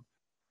spectrum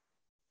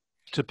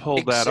to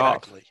pull that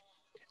off.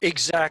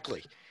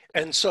 Exactly.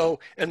 And so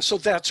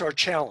that's our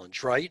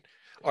challenge, right?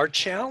 Our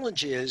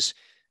challenge is,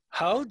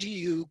 how do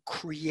you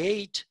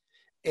create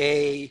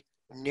a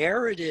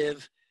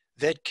narrative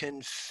that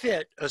can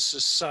fit a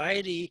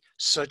society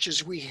such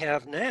as we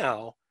have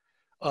now,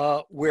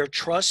 where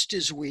trust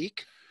is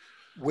weak,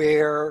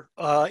 where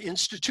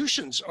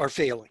institutions are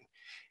failing,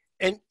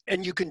 and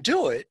you can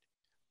do it.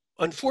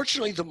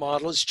 Unfortunately, the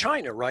model is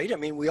China, right? I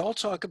mean, we all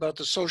talk about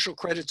the social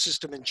credit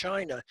system in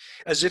China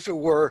as if it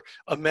were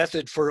a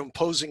method for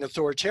imposing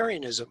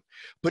authoritarianism.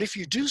 But if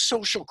you do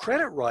social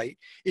credit right,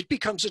 it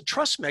becomes a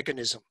trust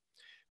mechanism,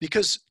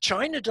 because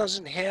China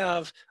doesn't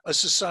have a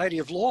society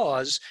of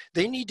laws.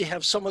 They need to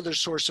have some other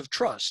source of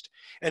trust.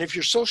 And if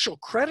your social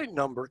credit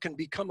number can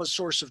become a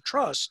source of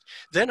trust,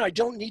 then I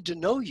don't need to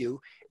know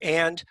you,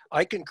 and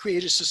I can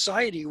create a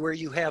society where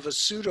you have a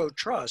pseudo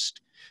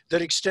trust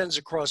that extends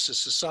across the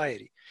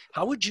society.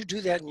 How would you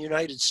do that in the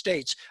United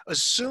States,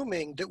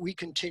 assuming that we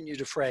continue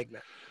to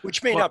fragment,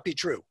 which may not be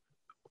true?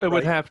 It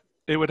would have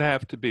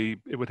to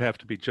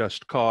be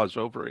just cause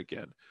over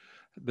again.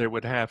 There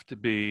would have to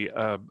be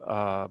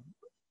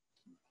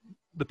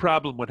the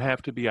problem would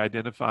have to be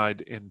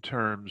identified in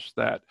terms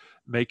that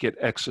make it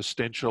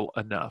existential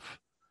enough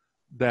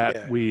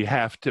that we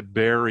have to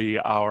bury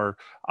our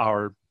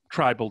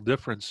tribal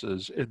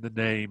differences in the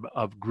name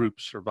of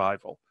group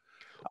survival.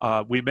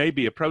 We may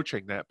be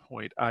approaching that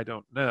point, I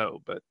don't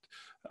know, but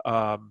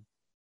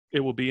it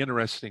will be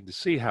interesting to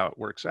see how it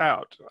works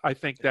out. I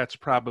think that's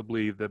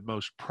probably the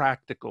most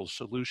practical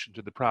solution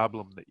to the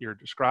problem that you're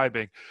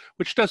describing,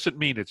 which doesn't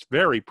mean it's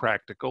very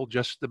practical,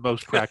 just the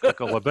most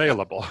practical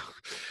available.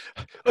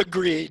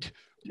 Agreed.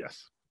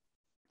 Yes.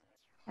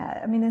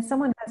 I mean, as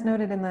someone has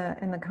noted in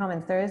the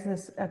comments, there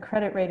is a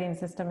credit rating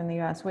system in the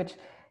U.S., which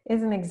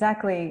isn't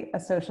exactly a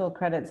social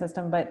credit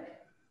system,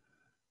 but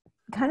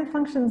kind of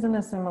functions in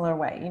a similar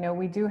way. You know,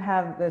 we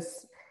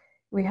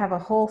have a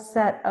whole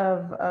set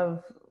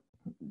of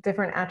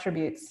different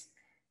attributes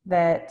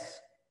that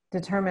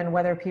determine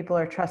whether people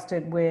are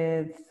trusted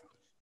with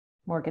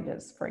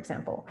mortgages, for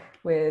example,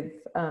 with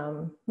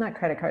not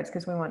credit cards,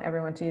 because we want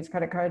everyone to use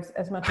credit cards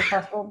as much as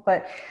possible,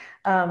 but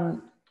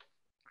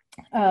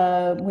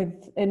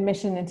with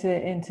admission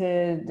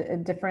into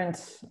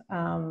different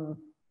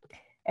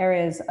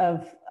areas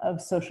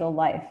of social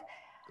life.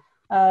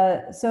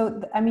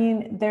 So, I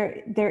mean,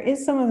 there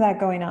is some of that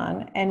going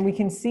on, and we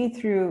can see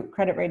through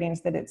credit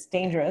ratings that it's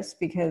dangerous,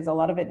 because a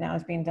lot of it now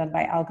is being done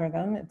by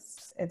algorithm.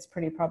 It's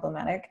pretty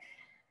problematic.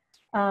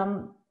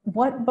 But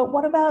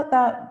what about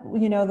that,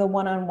 you know, the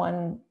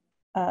one-on-one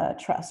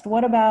trust?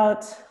 What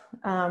about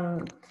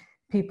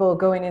people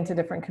going into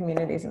different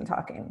communities and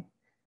talking?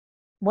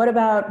 What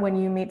about when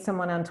you meet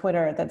someone on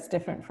Twitter that's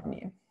different from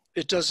you?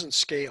 It doesn't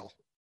scale.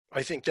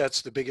 I think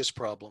that's the biggest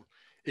problem.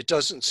 It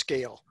doesn't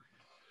scale.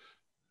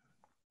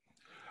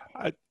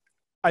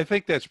 I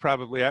think that's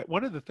probably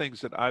one of the things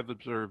that I've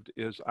observed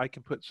is I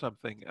can put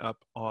something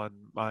up on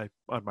my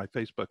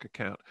Facebook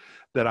account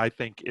that I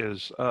think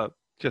is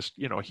just,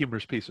 you know, a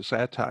humorous piece of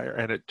satire,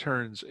 and it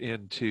turns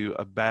into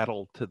a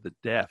battle to the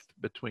death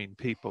between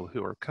people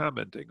who are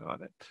commenting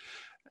on it.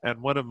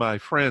 And one of my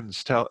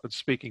friends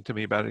speaking to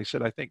me about it, he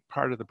said, I think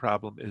part of the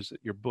problem is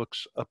that your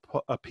books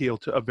appeal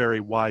to a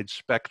very wide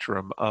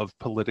spectrum of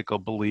political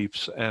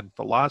beliefs and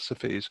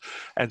philosophies.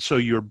 And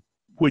so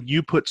when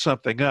you put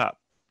something up,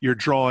 you're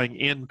drawing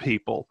in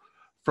people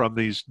from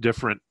these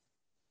different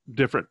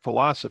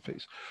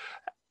philosophies.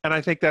 And I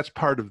think that's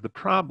part of the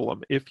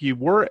problem. If you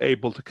were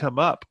able to come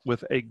up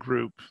with a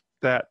group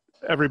that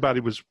everybody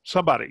was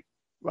willing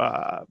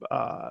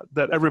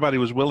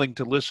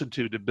to listen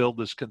to build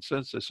this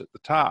consensus at the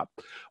top,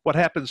 what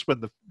happens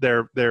when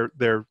their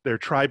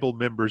tribal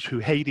members who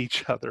hate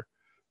each other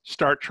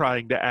start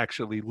trying to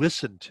actually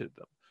listen to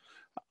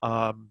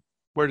them?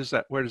 Where does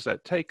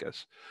that take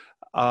us?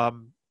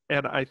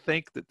 And I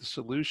think that the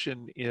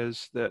solution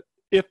is that,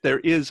 if there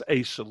is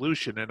a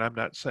solution, and I'm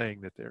not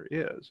saying that there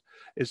is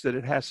that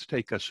it has to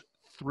take us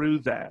through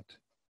that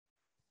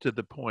to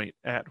the point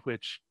at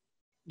which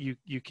you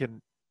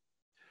can,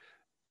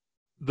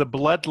 the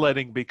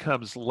bloodletting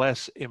becomes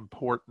less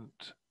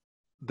important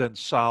than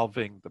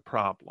solving the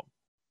problem,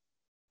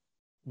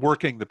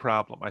 working the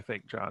problem, I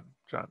think John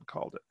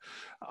called it.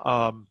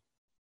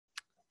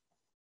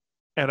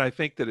 And I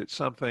think that it's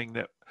something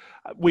that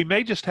we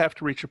may just have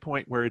to reach a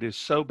point where it is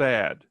so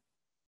bad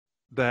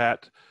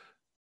that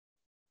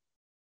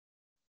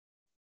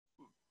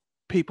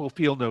people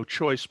feel no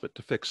choice but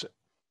to fix it.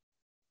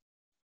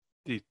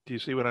 Do you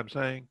see what I'm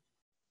saying?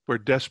 Where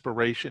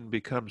desperation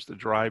becomes the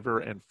driver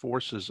and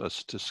forces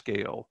us to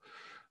scale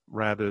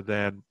rather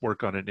than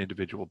work on an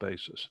individual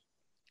basis.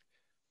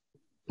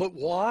 But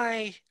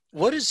why?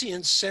 What is the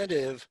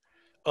incentive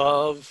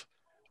of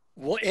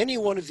any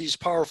one of these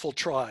powerful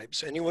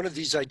tribes, any one of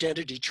these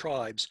identity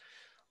tribes?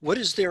 What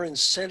is their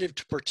incentive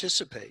to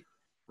participate,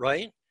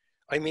 right?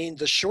 I mean,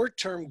 the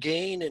short-term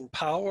gain in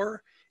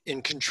power,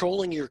 in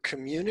controlling your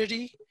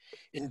community,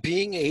 in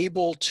being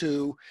able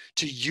to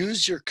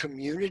use your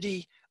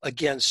community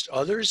against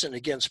others and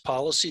against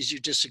policies you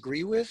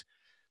disagree with.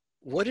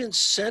 What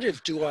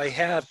incentive do I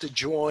have to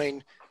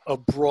join a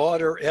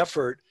broader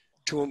effort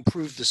to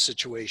improve the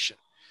situation?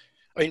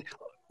 I mean,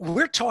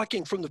 we're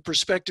talking from the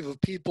perspective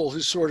of people who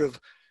sort of,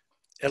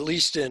 at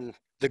least in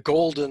the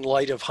golden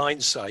light of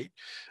hindsight,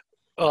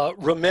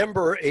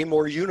 remember a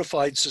more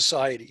unified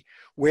society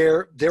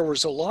where there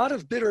was a lot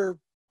of bitter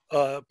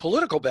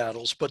political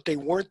battles, but they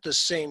weren't the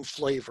same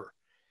flavor.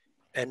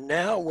 And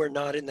now we're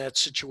not in that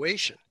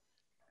situation.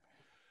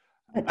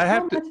 But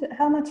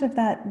how much of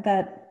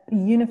that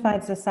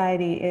unified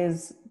society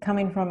is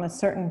coming from a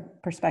certain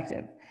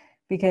perspective?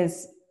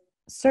 Because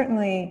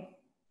certainly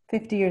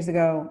 50 years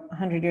ago,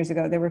 100 years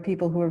ago, there were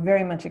people who were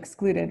very much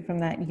excluded from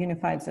that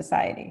unified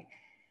society.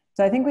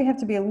 So I think we have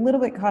to be a little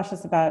bit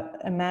cautious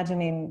about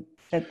imagining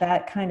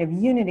that kind of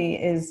unity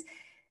is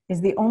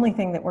the only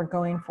thing that we're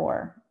going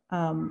for.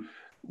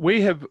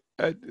 We have,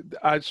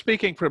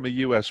 speaking from a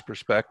U.S.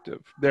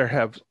 perspective, there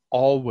have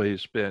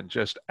always been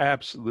just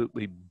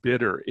absolutely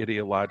bitter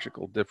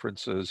ideological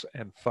differences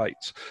and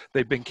fights.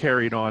 They've been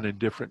carried on in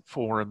different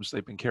forums.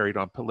 They've been carried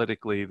on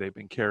politically. They've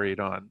been carried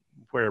on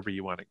wherever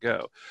you want to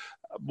go.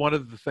 One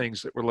of the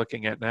things that we're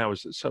looking at now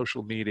is that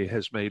social media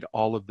has made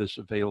all of this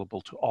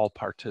available to all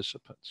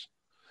participants.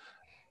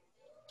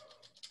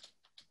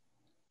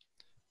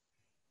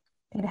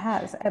 It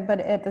has, but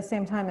at the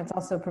same time, it's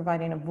also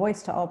providing a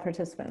voice to all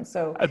participants.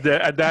 So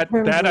that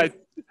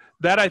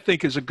I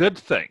think is a good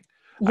thing.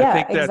 Yeah, I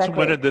think that's exactly.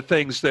 one of the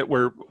things that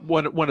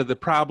one of the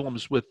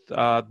problems with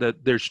that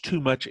there's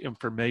too much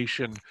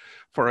information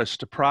for us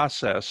to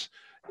process,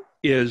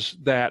 is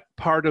that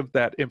part of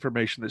that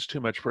information that's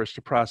too much for us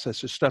to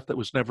process is stuff that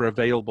was never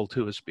available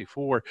to us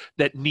before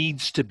that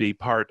needs to be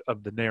part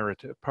of the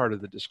narrative, part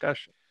of the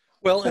discussion.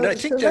 Well, and I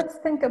think that, let's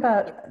think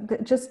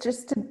about, just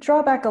to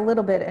draw back a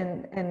little bit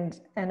and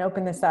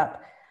open this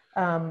up.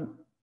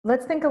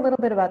 Let's think a little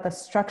bit about the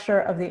structure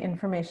of the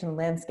information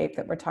landscape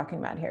that we're talking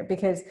about here,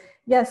 because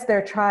yes, there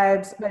are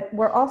tribes, but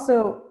we're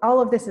also,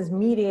 all of this is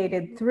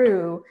mediated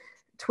through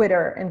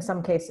Twitter in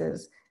some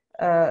cases,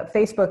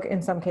 Facebook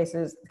in some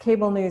cases,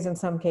 cable news in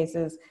some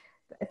cases.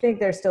 I think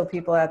there's still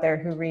people out there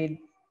who read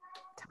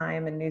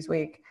Time and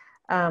Newsweek.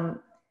 How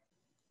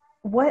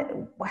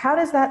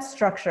does that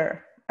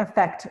structure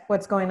affect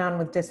what's going on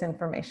with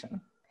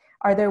disinformation?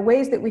 Are there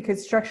ways that we could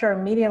structure our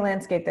media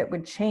landscape that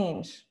would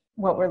change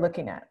what we're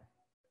looking at?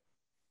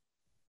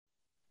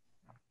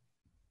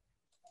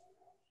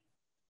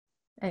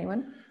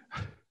 Anyone?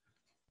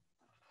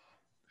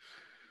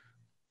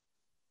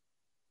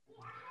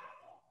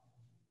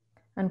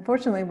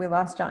 Unfortunately, we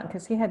lost John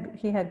because he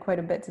had quite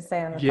a bit to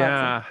say on the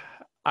Yeah,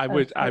 I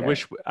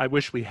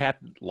wish we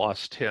hadn't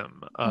lost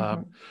him.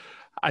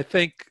 I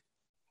think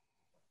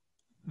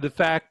the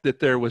fact that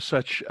there was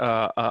such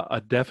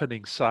a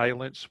deafening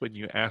silence when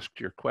you asked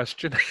your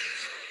question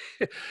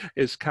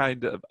is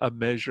kind of a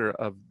measure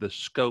of the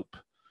scope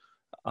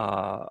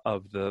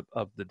of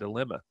the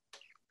dilemma.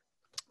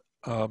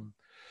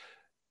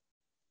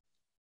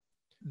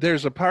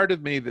 There's a part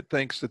of me that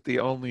thinks that the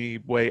only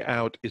way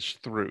out is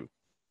through,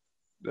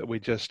 that we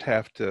just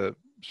have to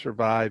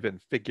survive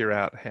and figure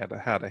out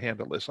how to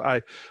handle this.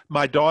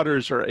 My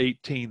daughters are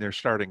 18, they're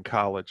starting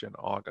college in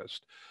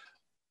August.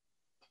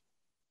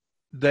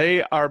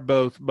 They are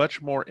both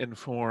much more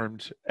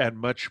informed and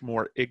much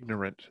more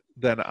ignorant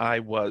than I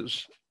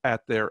was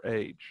at their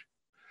age,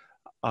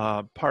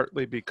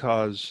 partly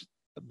because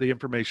the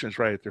information is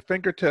right at their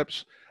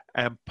fingertips,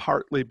 and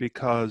partly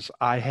because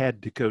I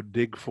had to go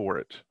dig for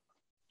it,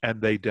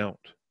 and they don't.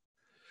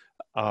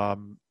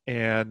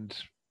 And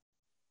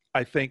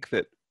I think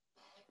that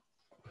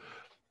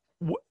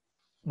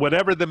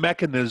whatever the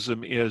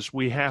mechanism is,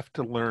 we have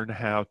to learn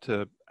how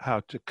to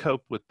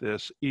cope with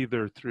this,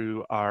 either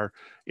through our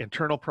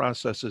internal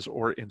processes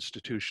or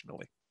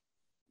institutionally.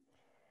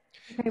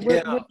 Okay,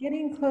 we're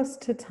getting close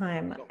to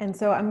time, and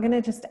so I'm going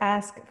to just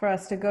ask for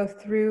us to go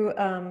through,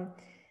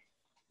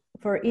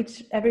 for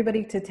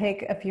everybody to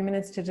take a few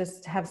minutes to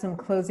just have some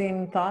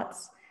closing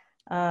thoughts.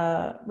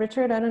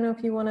 Richard, I don't know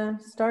if you want to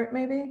start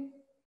maybe?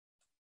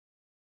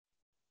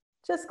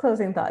 Just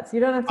closing thoughts. You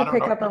don't have to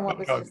pick up on what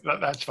was just...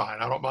 That's fine.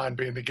 I don't mind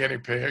being the guinea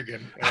pig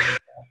and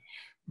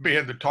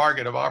being the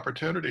target of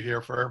opportunity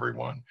here for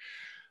everyone.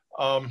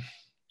 I'm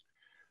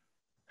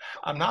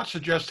not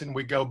suggesting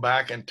we go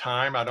back in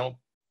time.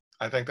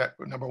 I think that,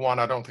 number one,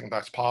 I don't think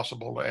that's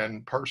possible.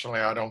 And personally,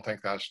 I don't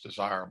think that's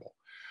desirable.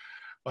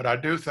 But I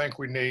do think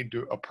we need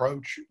to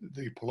approach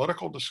the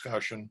political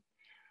discussion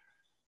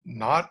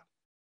not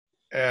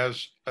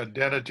as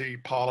identity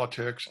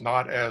politics,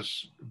 not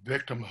as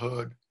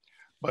victimhood,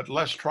 but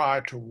let's try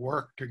to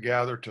work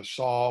together to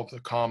solve the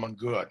common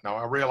good. Now,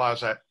 I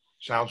realize that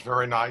sounds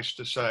very nice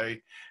to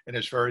say, and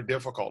it's very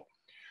difficult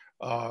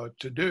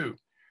to do.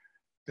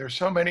 There's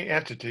so many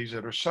entities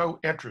that are so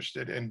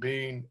interested in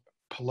being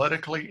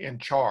politically in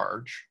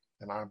charge,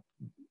 and I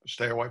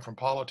stay away from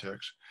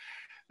politics,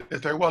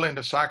 that they're willing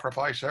to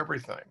sacrifice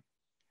everything.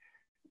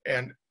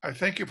 And I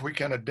think if we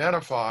can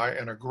identify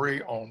and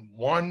agree on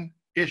one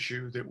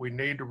issue that we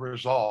need to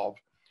resolve,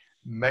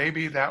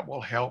 maybe that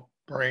will help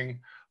bring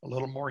a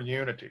little more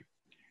unity.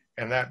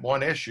 And that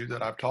one issue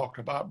that I've talked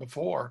about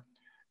before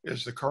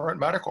is the current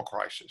medical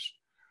crisis.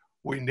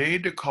 We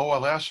need to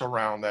coalesce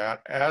around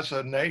that as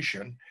a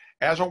nation,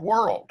 as a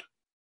world,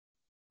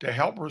 to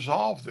help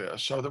resolve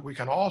this so that we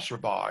can all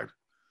survive.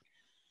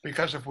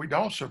 Because if we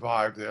don't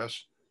survive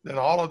this, then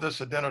all of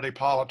this identity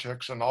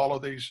politics and all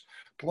of these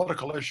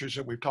political issues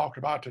that we've talked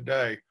about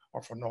today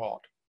are for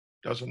naught.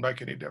 Doesn't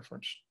make any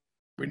difference.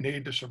 We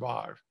need to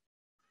survive.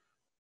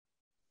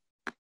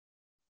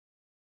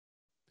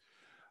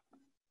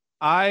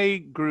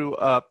 I grew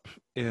up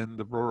in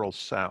the rural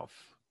South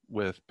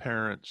with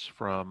parents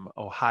from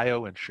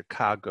Ohio and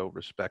Chicago,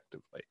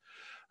 respectively.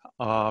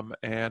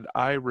 And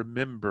I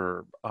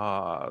remember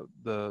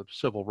the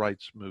civil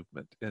rights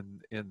movement in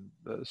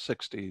the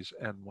 60s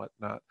and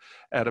whatnot,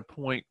 at a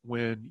point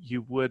when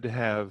you would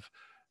have,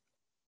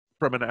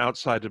 from an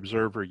outside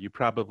observer, you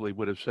probably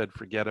would have said,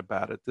 forget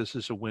about it. This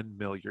is a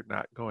windmill you're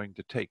not going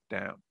to take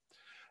down.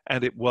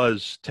 And it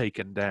was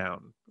taken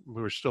down.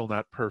 We were still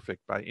not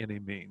perfect by any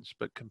means,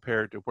 but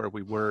compared to where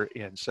we were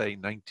in, say,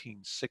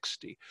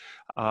 1960,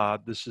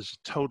 this is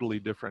a totally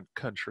different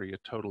country, a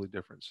totally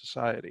different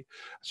society.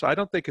 So I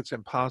don't think it's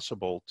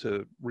impossible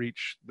to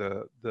reach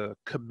the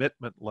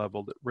commitment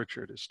level that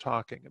Richard is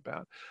talking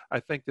about. I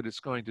think that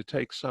it's going to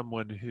take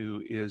someone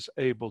who is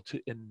able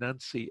to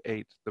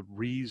enunciate the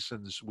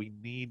reasons we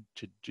need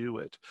to do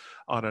it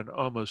on an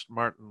almost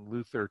Martin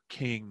Luther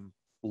King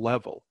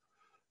level,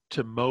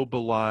 to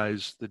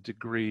mobilize the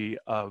degree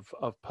of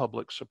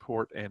public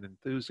support and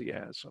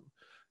enthusiasm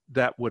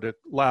that would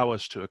allow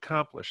us to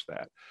accomplish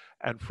that.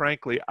 And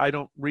frankly, I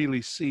don't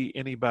really see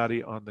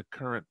anybody on the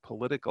current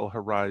political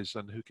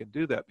horizon who can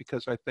do that,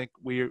 because I think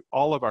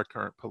all of our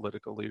current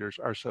political leaders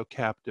are so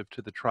captive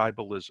to the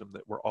tribalism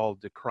that we're all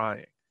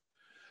decrying.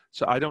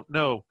 So I don't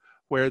know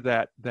where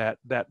that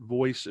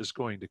voice is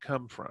going to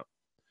come from.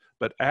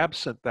 But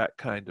absent that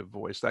kind of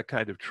voice, that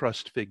kind of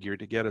trust figure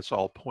to get us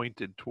all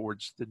pointed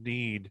towards the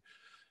need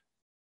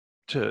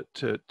to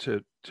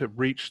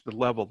reach the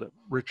level that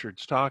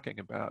Richard's talking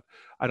about,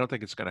 I don't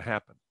think it's going to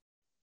happen.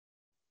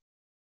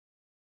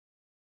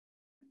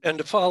 And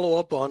to follow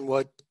up on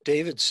what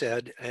David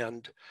said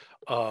and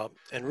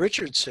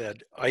Richard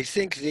said, I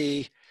think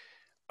the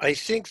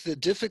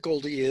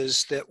difficulty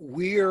is that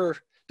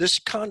this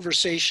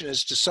conversation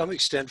is to some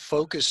extent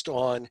focused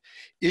on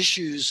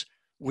issues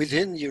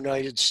within the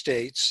United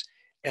States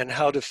and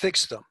how to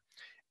fix them.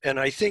 And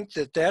I think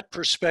that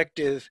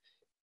perspective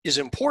is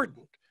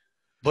important,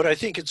 but I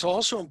think it's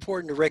also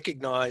important to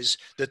recognize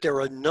that there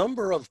are a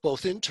number of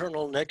both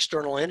internal and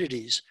external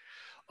entities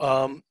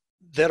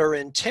that are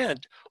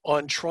intent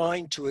on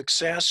trying to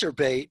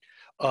exacerbate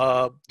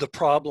the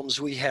problems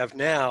we have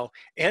now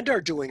and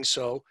are doing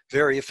so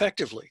very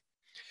effectively.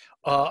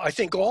 I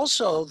think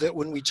also that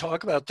when we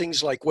talk about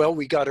things like, well,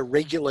 we got to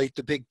regulate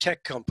the big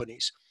tech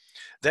companies,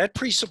 that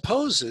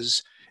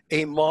presupposes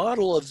a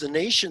model of the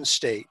nation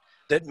state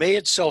that may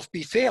itself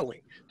be failing.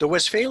 The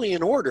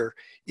Westphalian order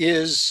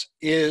is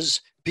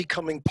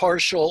becoming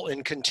partial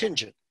and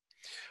contingent.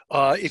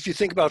 If you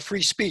think about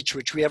free speech,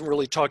 which we haven't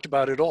really talked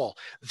about at all,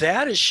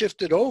 that has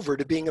shifted over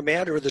to being a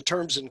matter of the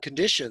terms and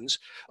conditions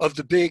of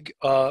the big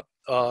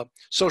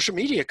social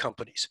media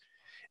companies.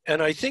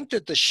 And I think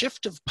that the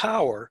shift of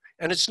power,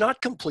 and it's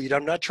not complete,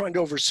 I'm not trying to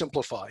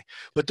oversimplify,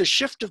 but the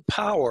shift of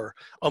power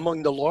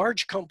among the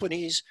large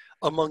companies,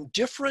 among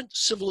different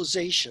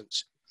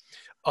civilizations.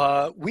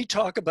 We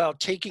talk about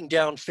taking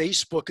down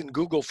Facebook and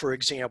Google, for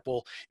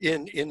example,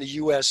 in the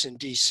US and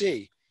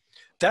DC.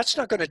 That's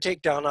not going to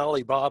take down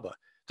Alibaba.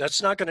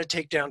 That's not going to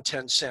take down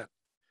Tencent.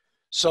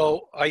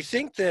 So I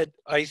think that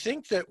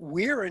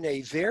we're in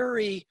a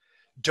very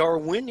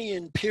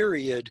Darwinian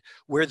period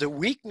where the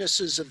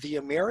weaknesses of the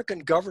American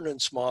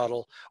governance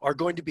model are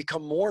going to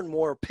become more and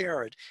more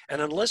apparent. And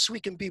unless we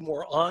can be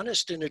more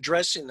honest in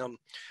addressing them,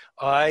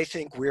 I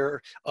think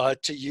we're,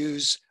 to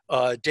use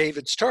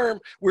David's term,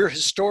 we're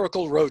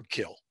historical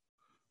roadkill.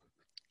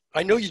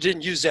 I know you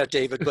didn't use that,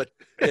 David, but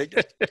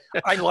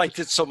I liked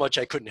it so much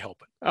I couldn't help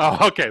it.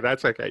 Oh, okay,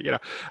 that's okay. You know,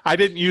 I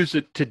didn't use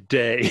it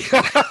today.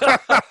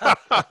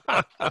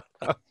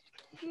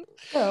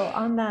 So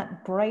on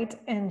that bright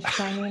and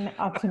shining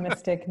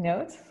optimistic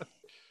note,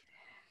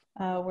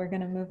 we're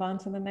going to move on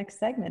to the next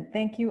segment.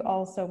 Thank you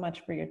all so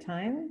much for your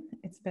time.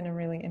 It's been a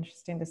really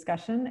interesting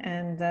discussion,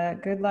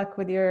 and good luck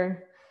with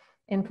your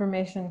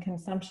information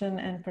consumption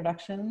and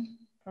production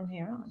from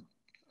here on.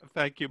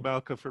 Thank you,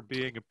 Malka, for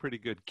being a pretty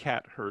good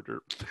cat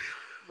herder.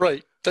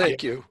 Right.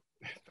 Thank you.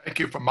 Thank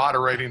you for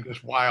moderating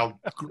this wild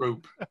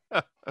group.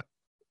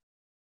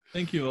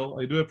 Thank you all.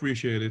 I do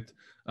appreciate it.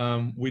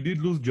 We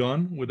did lose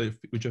John,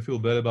 which I feel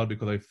bad about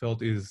because I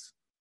felt his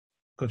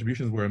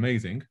contributions were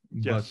amazing.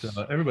 Yes.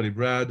 But everybody,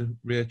 Brad,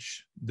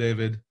 Rich,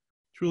 David,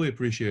 truly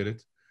appreciate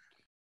it.